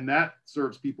 And that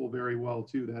serves people very well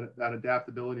too, that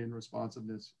adaptability and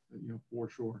responsiveness, for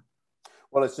sure.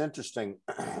 Well, it's interesting.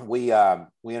 We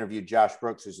interviewed Josh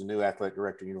Brooks, who's the new athletic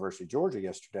director at University of Georgia,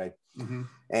 yesterday. Mm-hmm.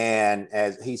 And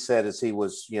as he said, as he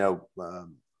was,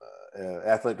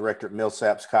 athletic director at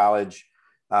Millsaps College,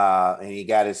 and he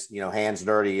got his, hands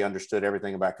dirty. He understood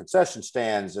everything about concession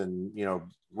stands and,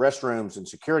 restrooms and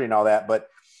security and all that. But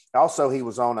also he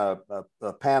was on a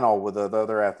panel with the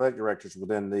other athletic directors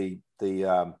within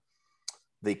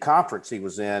the conference he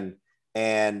was in.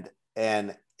 And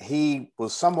he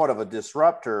was somewhat of a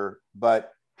disruptor,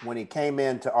 but when he came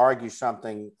in to argue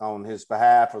something on his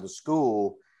behalf or the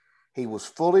school, he was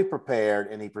fully prepared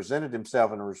and he presented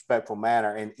himself in a respectful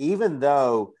manner. And even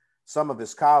though some of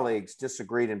his colleagues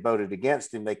disagreed and voted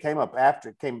against him, they came up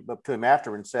to him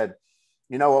after and said,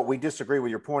 you know what, we disagree with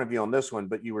your point of view on this one,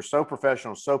 but you were so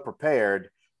professional, so prepared.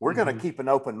 We're going to keep an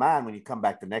open mind when you come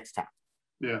back the next time.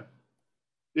 Yeah.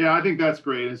 Yeah, I think that's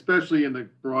great, especially in the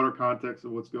broader context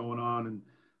of what's going on in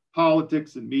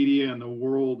politics and media and the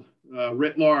world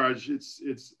writ large.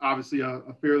 It's obviously a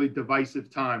fairly divisive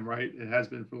time, right? It has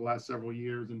been for the last several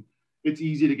years, and it's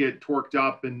easy to get torqued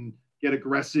up and get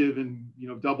aggressive and, you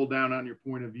know, double down on your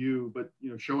point of view. But, you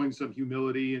know, showing some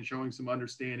humility and showing some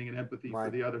understanding and empathy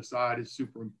for the other side is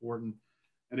super important.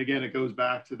 And again, it goes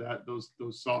back to those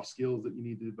soft skills that you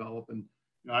need to develop. And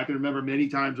you know, I can remember many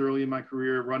times early in my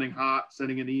career running hot,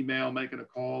 sending an email, making a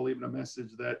call, leaving a message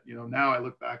that, you know, now I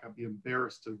look back, I'd be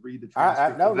embarrassed to read the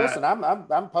transcript. No, listen,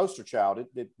 I'm poster child.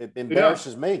 It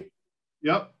embarrasses me.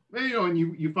 Yep. You know, and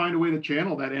you find a way to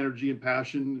channel that energy and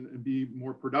passion and be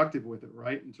more productive with it,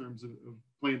 right? In terms of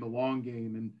playing the long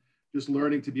game and just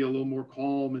learning to be a little more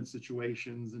calm in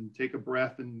situations and take a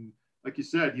breath. And like you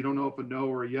said, you don't know if a no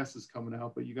or a yes is coming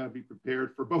out, but you got to be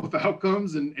prepared for both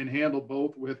outcomes and handle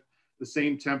both with the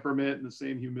same temperament and the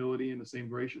same humility and the same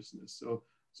graciousness. So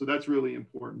that's really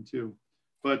important too.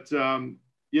 But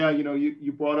yeah, you know,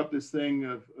 you brought up this thing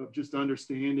of just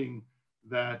understanding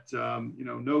that, you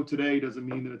know, no today doesn't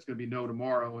mean that it's going to be no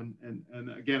tomorrow. And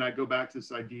again, I go back to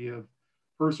this idea of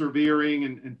persevering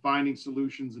and finding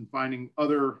solutions and finding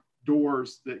other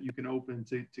doors that you can open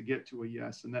to get to a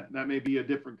yes. And that may be a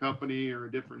different company or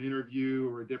a different interview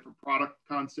or a different product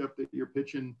concept that you're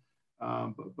pitching.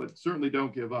 But certainly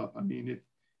don't give up. I mean,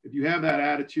 if you have that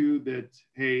attitude that,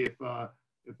 hey,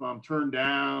 if I'm turned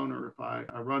down or if I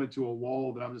run into a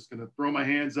wall, that I'm just going to throw my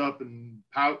hands up and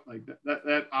pout, like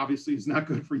that obviously is not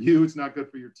good for you. It's not good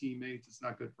for your teammates. It's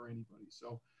not good for anybody.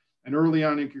 So, and early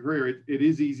on in your career, it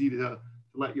is easy to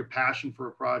let your passion for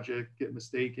a project get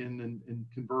mistaken and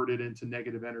convert it into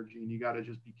negative energy. And you got to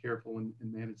just be careful and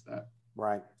manage that.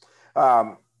 Right.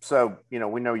 So, you know,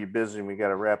 we know you're busy and we got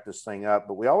to wrap this thing up,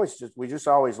 but we just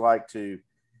always like to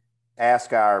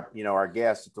ask our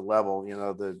guests at the level, you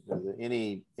know,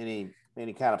 any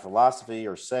kind of philosophy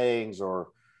or sayings or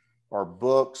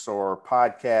books or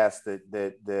podcasts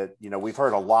that, you know, we've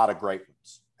heard a lot of great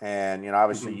ones. And, you know,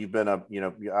 obviously you've been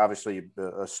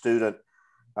a student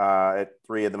at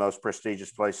three of the most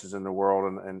prestigious places in the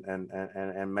world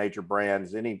and major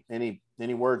brands.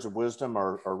 Any words of wisdom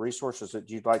or resources that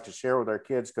you'd like to share with our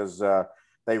kids? Because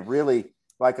they really,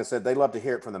 like I said, they love to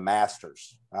hear it from the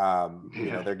masters.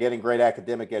 You know, they're getting great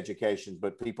academic educations,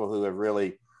 but people who have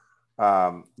really,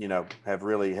 you know, have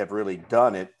really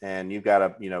done it. And you've got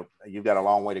a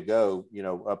long way to go, you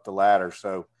know, up the ladder.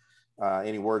 So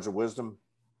any words of wisdom?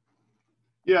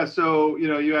 Yeah. So, you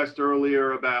know, you asked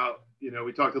earlier about, you know,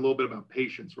 we talked a little bit about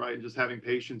patience, right? And just having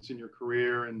patience in your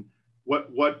career and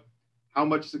how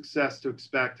much success to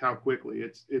expect, how quickly.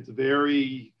 It's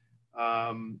very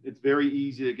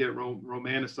easy to get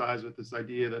romanticized with this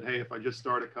idea that, hey, if I just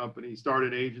start a company, start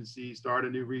an agency, start a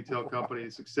new retail company,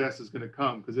 success is going to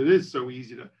come, because it is so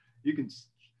easy you can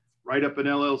write up an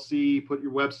LLC, put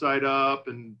your website up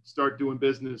and start doing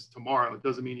business tomorrow. It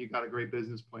doesn't mean you got a great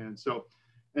business plan. So,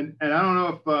 and I don't know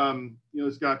if, you know,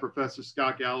 this guy, Professor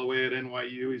Scott Galloway at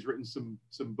NYU, he's written some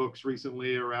books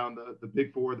recently around the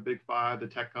big four, the big five, the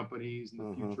tech companies and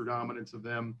the future dominance of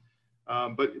them.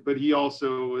 But he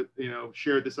also, you know,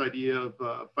 shared this idea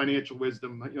of financial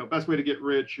wisdom. You know, best way to get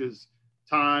rich is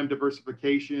time,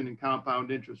 diversification, and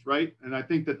compound interest, right? And I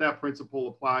think that principle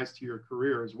applies to your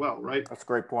career as well, right? That's a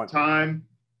great point. Time,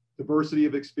 diversity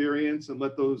of experience, and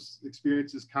let those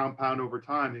experiences compound over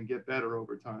time and get better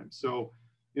over time. So,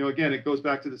 you know, again, it goes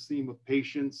back to this theme of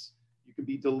patience. You can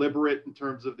be deliberate in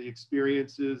terms of the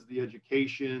experiences, the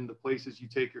education, the places you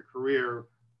take your career,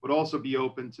 but also be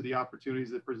open to the opportunities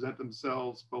that present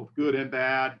themselves, both good and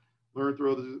bad. Learn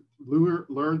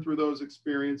through those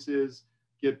experiences,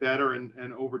 get better,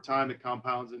 and over time it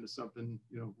compounds into something,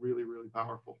 you know, really, really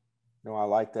powerful. No, I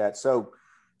like that. So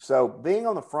being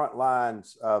on the front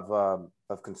lines of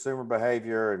consumer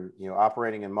behavior and, you know,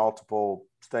 operating in multiple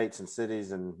states and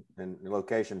cities and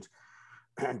locations,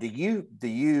 do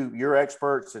your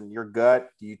experts and your gut,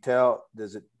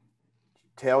 does it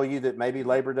tell you that maybe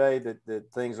Labor Day that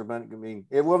things are going to be,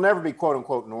 it will never be quote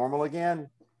unquote normal again,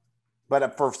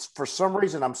 but for some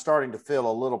reason I'm starting to feel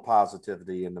a little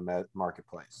positivity in the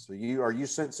marketplace. So are you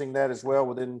sensing that as well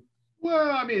within?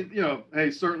 Well, I mean, you know,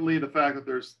 hey, certainly the fact that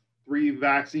there's 3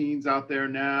 vaccines out there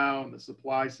now and the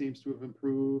supply seems to have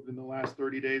improved in the last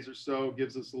 30 days or so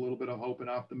gives us a little bit of hope and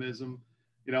optimism.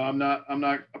 You know, I'm not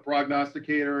a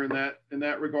prognosticator in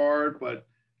that regard, but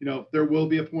there will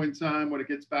be a point in time when it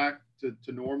gets back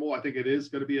to normal. I think it is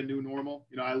going to be a new normal.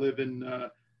 I live in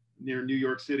near New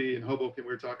York City in Hoboken.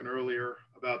 We were talking earlier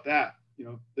about that.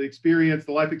 The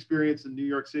life experience in New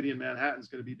York City and Manhattan is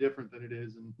going to be different than it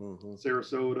is in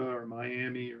Sarasota or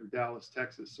Miami or Dallas,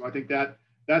 Texas. So I think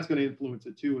that's going to influence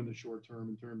it too in the short term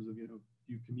in terms of, do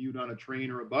you commute on a train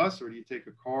or a bus, or do you take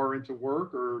a car into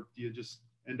work, or do you just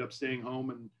end up staying home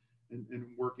and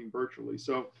working virtually?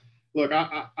 So look,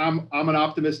 I'm an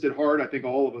optimist at heart. I think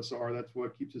all of us are. That's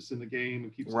what keeps us in the game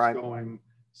and keeps us going.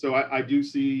 So I do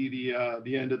see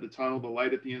the end of the tunnel, the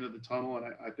light at the end of the tunnel, and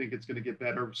I think it's going to get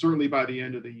better, certainly by the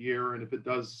end of the year. And if it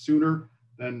does sooner,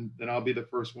 then I'll be the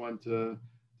first one to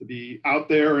be out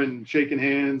there and shaking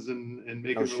hands and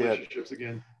making relationships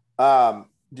again.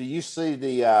 Do you see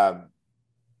the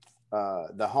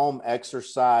home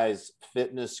exercise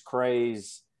fitness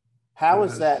craze? How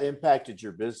has that impacted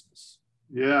your business?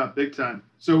 Yeah, big time.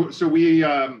 So we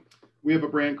have a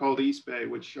brand called East Bay,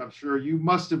 which I'm sure you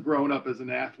must have grown up as an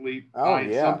athlete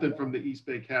buying something from the East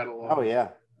Bay catalog. Oh yeah.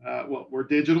 Well, we're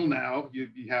digital now.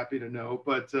 You'd be happy to know,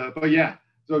 but yeah.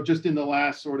 So just in the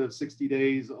last sort of 60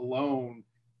 days alone,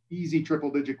 easy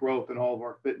triple-digit growth in all of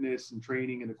our fitness and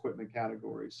training and equipment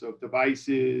categories. So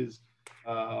devices,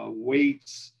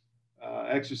 weights,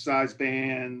 exercise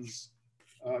bands,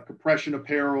 compression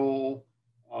apparel,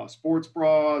 sports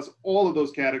bras, all of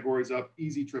those categories up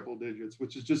easy triple digits,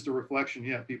 which is just a reflection.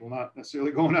 Yeah, people not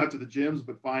necessarily going out to the gyms,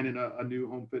 but finding a new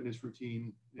home fitness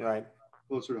routine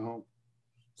closer to home.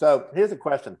 So here's a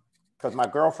question, because my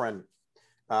girlfriend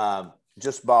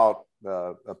just bought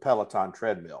a Peloton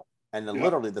treadmill, and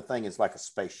literally the thing is like a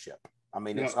spaceship. I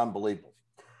mean, it's unbelievable.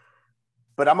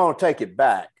 But I'm going to take it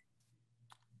back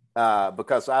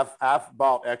because I've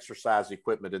bought exercise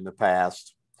equipment in the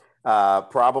past.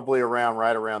 Probably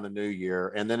right around the new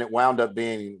year. And then it wound up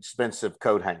being an expensive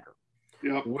coat hanger.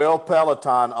 Yep. Will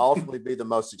Peloton ultimately be the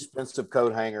most expensive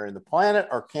coat hanger in the planet,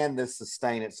 or can this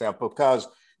sustain itself? Because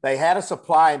they had a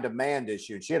supply and demand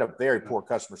issue, and she had a very poor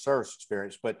customer service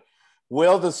experience. But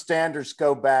will the standards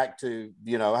go back to,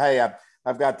 hey,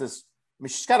 I've got this. I mean,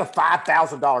 she's got a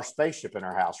 $5,000 spaceship in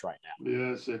her house right now.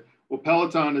 Yes. Well,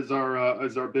 Peloton is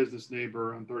our business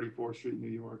neighbor on 34th Street, New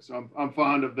York. So I'm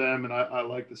fond of them, and I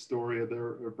like the story of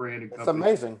their branding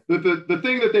company. It's amazing. The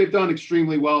thing that they've done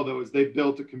extremely well, though, is they've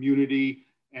built a community,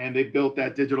 and they've built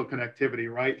that digital connectivity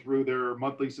right through their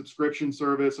monthly subscription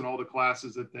service and all the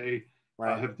classes that they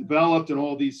have developed, and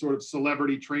all these sort of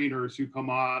celebrity trainers who come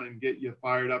on and get you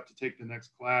fired up to take the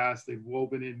next class. They've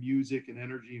woven in music and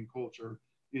energy and culture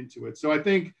into it. So I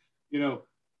think,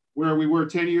 where we were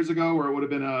 10 years ago, where it would have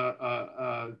been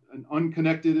an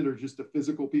unconnected or just a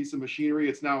physical piece of machinery,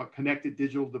 it's now a connected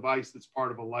digital device that's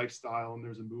part of a lifestyle, and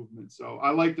there's a movement. So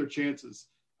I like their chances.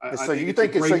 You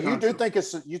think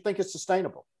it's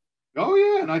sustainable? Oh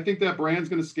yeah, and I think that brand's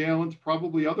going to scale into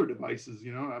probably other devices. I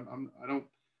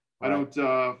don't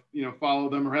follow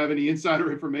them or have any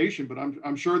insider information, but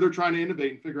I'm sure they're trying to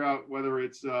innovate and figure out whether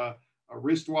it's a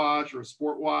wristwatch or a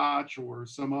sport watch or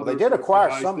some other. They did acquire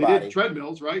device. somebody. They did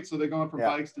treadmills, right? So they've gone from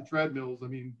bikes to treadmills. I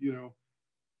mean,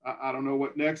 I don't know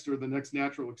what next or the next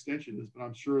natural extension is, but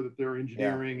I'm sure that their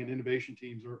engineering and innovation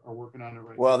teams are working on it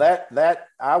right now. Well,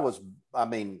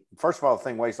 first of all, the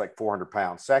thing weighs like 400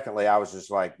 pounds. Secondly, I was just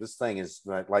like, this thing is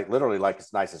like literally like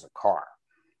as nice as a car.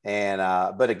 And,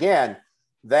 but again,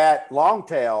 that long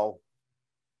tail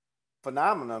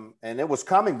phenomenon, and it was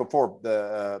coming before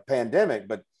the pandemic,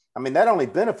 but that only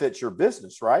benefits your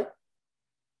business, right?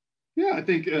 Yeah, I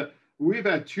think we've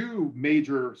had two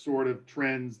major sort of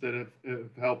trends that have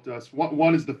helped us.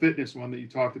 One is the fitness one that you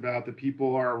talked about, that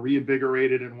people are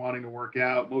reinvigorated and wanting to work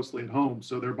out mostly at home.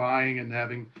 So they're buying and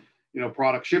having,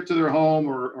 product shipped to their home,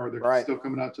 or they're still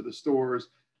coming out to the stores.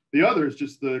 The other is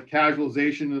just the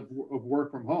casualization of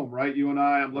work from home, right? You and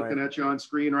I'm looking at you on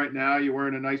screen right now. You're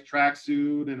wearing a nice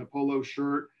tracksuit and a polo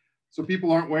shirt. So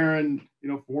people aren't wearing,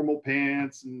 formal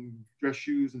pants and dress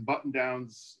shoes and button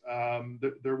downs.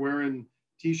 They're wearing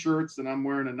T-shirts, and I'm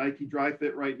wearing a Nike Dry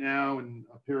Fit right now and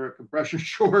a pair of compression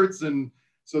shorts. And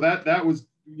so that was,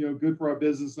 good for our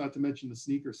business, not to mention the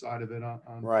sneaker side of it on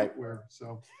footwear.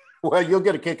 So, well, you'll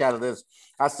get a kick out of this.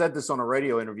 I said this on a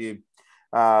radio interview,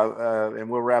 and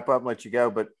we'll wrap up and let you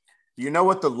go. But do you know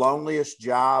what the loneliest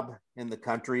job in the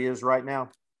country is right now?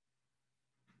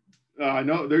 I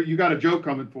know you got a joke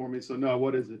coming for me. So no,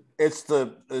 what is it? It's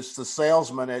the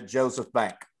salesman at Joseph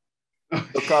Bank,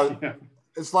 because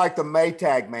it's like the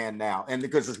Maytag man now. And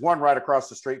because there's one right across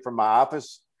the street from my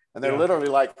office, and they're literally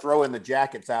like throwing the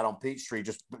jackets out on Peachtree.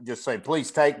 Just say, please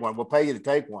take one. We'll pay you to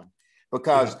take one.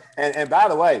 Because, and by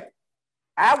the way,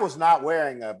 I was not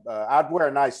wearing I'd wear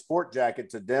a nice sport jacket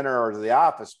to dinner or to the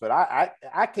office, but I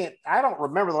don't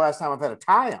remember the last time I've had a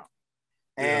tie on.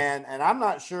 And I'm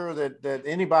not sure that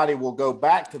anybody will go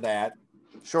back to that,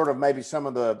 short of maybe some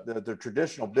of the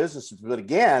traditional businesses. But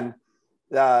again,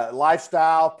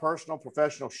 lifestyle, personal,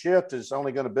 professional shift is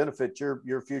only going to benefit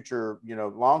your future,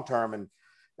 long term.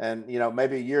 And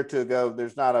maybe a year or two ago,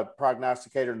 there's not a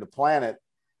prognosticator in the planet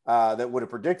that would have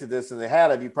predicted this, and they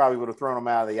had of you probably would have thrown them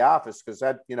out of the office, because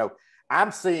that,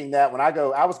 I'm seeing that when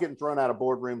I was getting thrown out of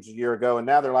boardrooms a year ago, and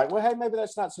now they're like, well, hey, maybe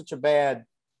that's not such a bad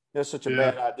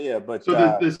bad idea. But so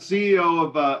the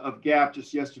CEO of Gap,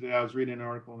 just yesterday, I was reading an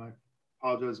article, and I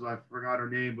apologize if I forgot her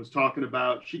name, was talking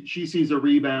about she sees a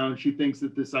rebound. She thinks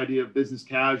that this idea of business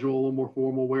casual, a little more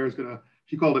formal wear is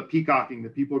she called it peacocking,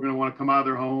 that people are going to want to come out of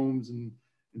their homes and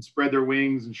spread their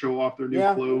wings and show off their new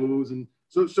clothes. And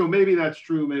so maybe that's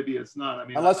true, maybe it's not. I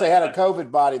mean, unless they had a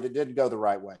COVID body that didn't go the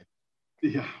right way.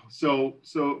 Yeah. So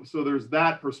there's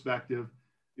that perspective.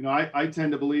 I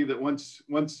tend to believe that once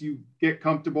you get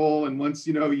comfortable and once,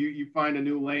 you find a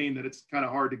new lane, that it's kind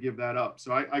of hard to give that up.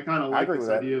 So I kind of like this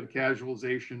idea of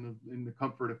casualization in the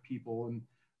comfort of people. And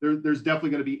there's definitely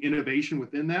going to be innovation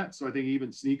within that. So I think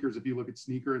even sneakers, if you look at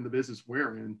sneaker in the business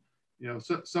we're in,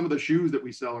 so some of the shoes that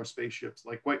we sell are spaceships,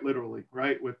 like quite literally,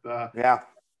 right? With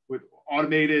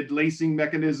automated lacing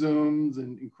mechanisms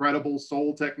and incredible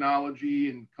sole technology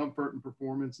and comfort and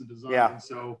performance and design. Yeah.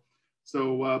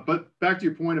 But back to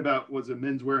your point about, was it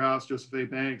Men's Warehouse, Joseph A.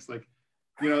 Banks,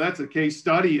 that's a case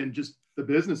study in just the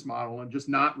business model and just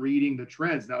not reading the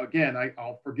trends. Now, again,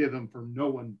 I'll forgive them for no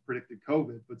one predicted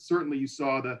COVID, but certainly you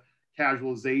saw the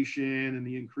casualization and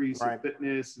the increase of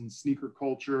fitness and sneaker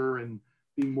culture and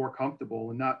being more comfortable,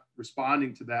 and not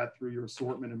responding to that through your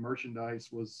assortment and merchandise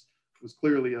was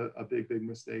clearly a big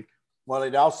mistake. Well,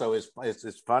 it also is,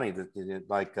 it's funny that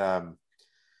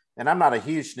and I'm not a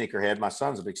huge sneakerhead. My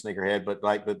son's a big sneakerhead,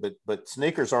 but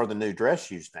sneakers are the new dress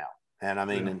shoes now. And I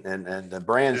mean, and the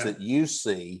brands that you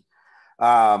see,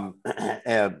 and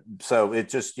so it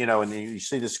just, and you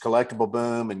see this collectible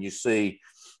boom, and you see,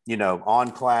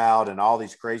 On Cloud and all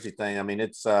these crazy things. I mean,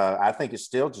 it's, I think it's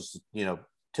still just,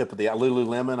 tip of the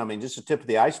Lululemon. I mean, just the tip of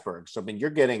the iceberg. So, I mean, you're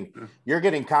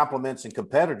getting compliments and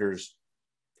competitors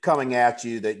coming at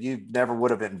you that you never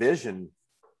would have envisioned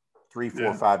 3,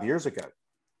 4, 5 years ago.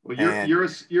 Well, you're a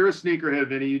sneakerhead,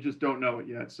 Vinny. You just don't know it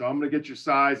yet. So I'm going to get your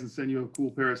size and send you a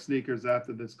cool pair of sneakers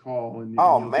after this call. And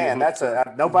man,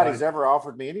 nobody's ever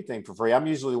offered me anything for free. I'm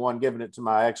usually the one giving it to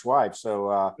my ex-wife.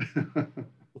 So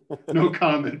no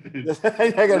comment. That's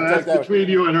between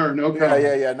you and her. No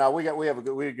comment. Yeah. No, we have a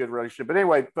good relationship. But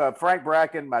anyway, Frank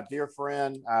Bracken, my dear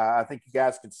friend, I think you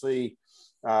guys can see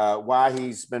why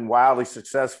he's been wildly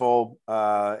successful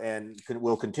and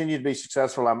will continue to be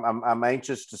successful. I'm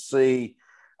anxious to see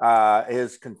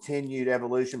his continued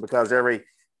evolution, because every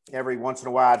once in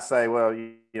a while I'd say, well,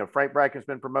 Frank Bracken's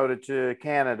been promoted to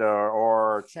Canada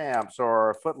or Champs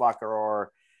or Foot Locker,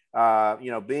 or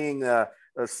being a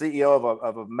CEO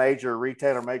of a major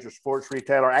retailer, major sports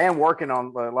retailer, and working on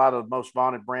a lot of the most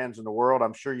vaunted brands in the world.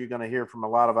 I'm sure you're going to hear from a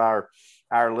lot of our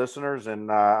listeners,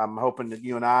 and I'm hoping that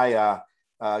you and I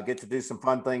get to do some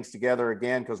fun things together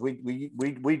again, because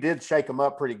we did shake them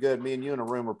up pretty good. Me and you in a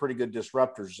room were pretty good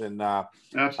disruptors, and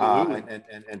absolutely,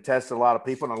 and tested a lot of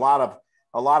people, and a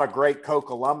lot of great Coke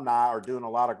alumni are doing a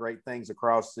lot of great things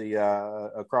across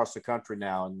the country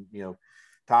now. And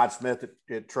Todd Smith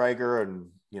at Traeger, and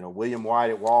William White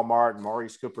at Walmart, and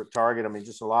Maurice Cooper at Target. I mean,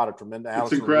 just a lot of tremendous.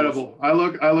 It's incredible. I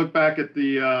look back at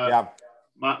the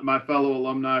my fellow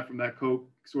alumni from that Coke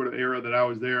sort of era that I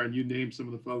was there, and you named some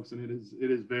of the folks, and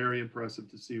it is very impressive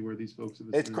to see where these folks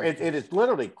are. It is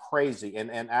literally crazy,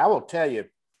 and I will tell you,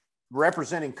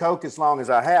 representing Coke as long as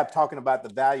I have, talking about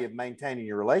the value of maintaining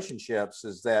your relationships,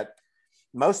 is that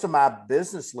most of my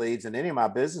business leads and any of my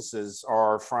businesses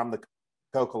are from the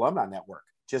Coke Alumni Network.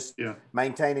 Just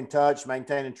maintaining touch,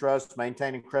 maintaining trust,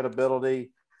 maintaining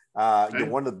credibility.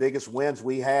 One of the biggest wins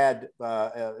we had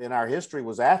in our history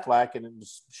was Aflac, and it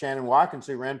was Shannon Watkins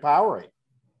who ran POWERADE.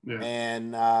 Yeah.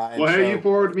 And hey, you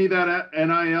forwarded me that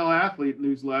NIL athlete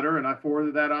newsletter, and I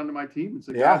forwarded that onto my team and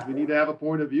said, guys, we need to have a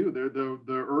point of view.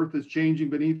 The earth is changing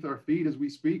beneath our feet as we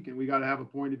speak, and we got to have a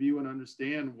point of view and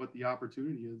understand what the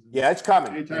opportunity is. Yeah, it's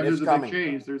coming. Anytime there's a big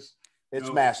change, it's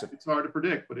massive. It's hard to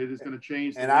predict, but it is going to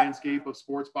change the landscape of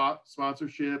sports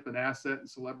sponsorship and asset and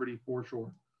celebrity for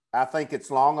sure. I think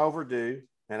it's long overdue,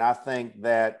 and I think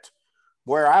that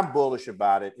where I'm bullish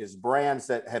about it is brands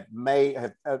that have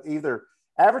either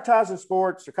advertising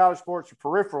sports or college sports or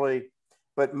peripherally,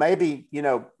 but maybe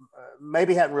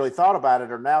hadn't really thought about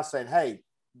it, are now saying, hey,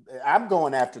 I'm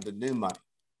going after the new money.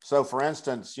 So for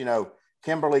instance,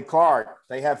 Kimberly-Clark,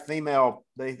 they have female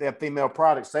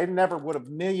products. They never would have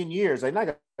million years. They're not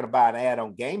going to buy an ad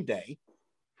on game day.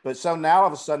 But so now all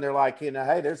of a sudden they're like, hey,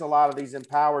 there's a lot of these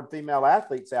empowered female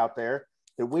athletes out there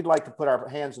that we'd like to put our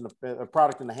hands in the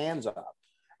product in the hands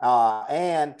of.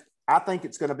 And I think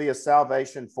it's going to be a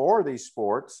salvation for these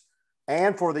sports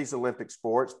and for these Olympic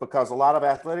sports, because a lot of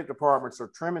athletic departments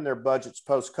are trimming their budgets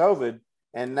post-COVID.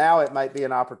 And now it might be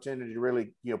an opportunity to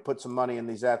really, put some money in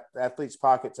these athletes'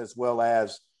 pockets, as well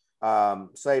as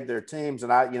save their teams.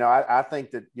 And I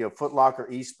think that, Foot Locker,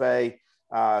 East Bay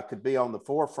could be on the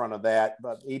forefront of that.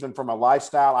 But even from a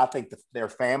lifestyle, I think their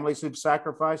families who've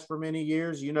sacrificed for many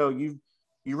years, you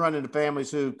run into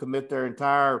families who commit their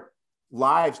entire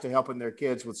lives to helping their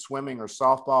kids with swimming or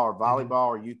softball or volleyball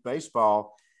or youth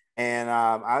baseball. And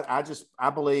I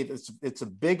believe it's the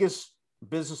biggest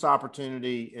business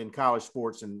opportunity in college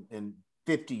sports in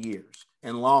 50 years,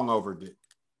 and long overdue.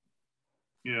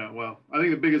 Yeah, well, I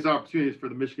think the biggest opportunity is for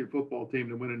the Michigan football team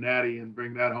to win a natty and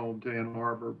bring that home to Ann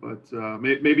Arbor. But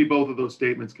maybe both of those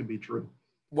statements can be true.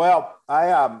 Well,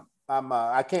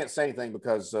 I can't say anything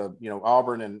because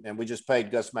Auburn and we just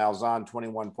paid Gus Malzahn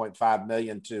 $21.5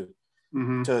 million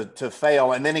to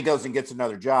fail, and then he goes and gets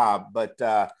another job. But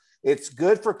it's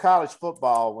good for college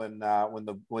football when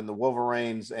the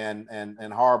Wolverines and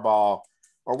Harbaugh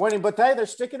are winning. But hey, they're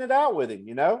sticking it out with him,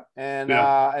 and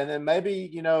then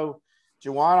maybe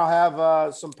Juwan will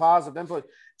have some positive influence.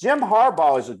 Jim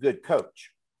Harbaugh is a good coach.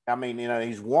 I mean,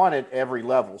 he's won at every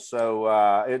level. So,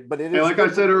 but it is like I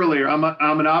said earlier, I'm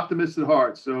an optimist at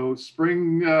heart. So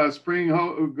spring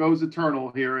goes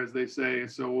eternal here, as they say.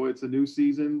 So it's a new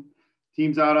season.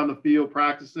 Teams out on the field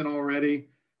practicing already.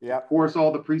 Yeah. Of course,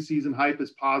 all the preseason hype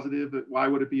is positive, but why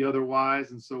would it be otherwise?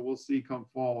 And so we'll see come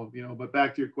fall, but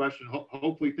back to your question,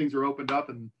 hopefully things are opened up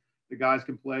and the guys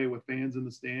can play with fans in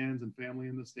the stands and family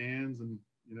in the stands, and,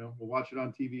 we'll watch it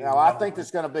on TV. Now, I think it's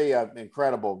going to be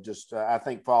incredible. I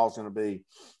think fall's going to be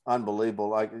unbelievable.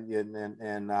 But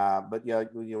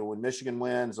when Michigan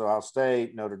wins, Ohio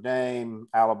State, Notre Dame,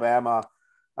 Alabama,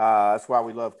 that's why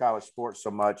we love college sports so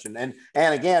much. And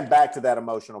again, back to that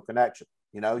emotional connection.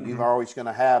 You're always going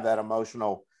to have that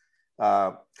emotional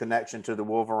connection to the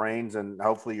Wolverines, and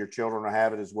hopefully your children will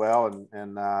have it as well.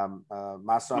 And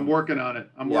my son, I'm working on it.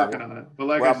 Working on it. But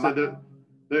like I said,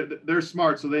 they're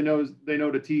smart, so they know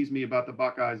to tease me about the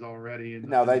Buckeyes already. And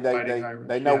no, they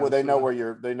know where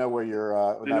you're. They know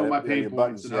my pain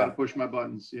points and how to push my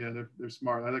buttons. Yeah, they're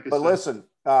smart. Listen,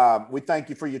 we thank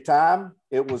you for your time.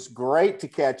 It was great to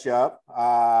catch up,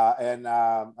 and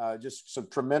just some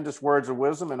tremendous words of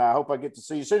wisdom. And I hope I get to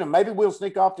see you soon. And maybe we'll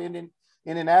sneak off to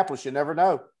Indianapolis. You never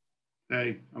know.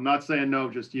 Hey, I'm not saying no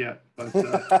just yet, but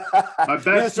my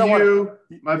best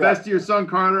to your son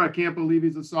Carter. I can't believe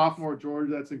he's a sophomore at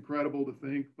Georgia. That's incredible to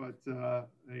think, but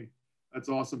hey, that's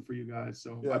awesome for you guys.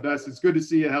 So my best. It's good to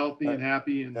see you healthy and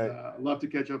happy, and I'd love to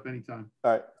catch up anytime.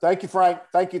 All right. Thank you, Frank.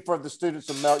 Thank you for the students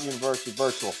of Melt University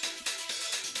Virtual.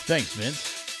 Thanks,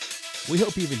 Vince. We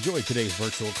hope you've enjoyed today's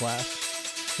virtual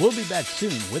class. We'll be back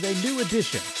soon with a new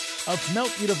edition of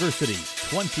Melt University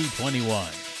 2021.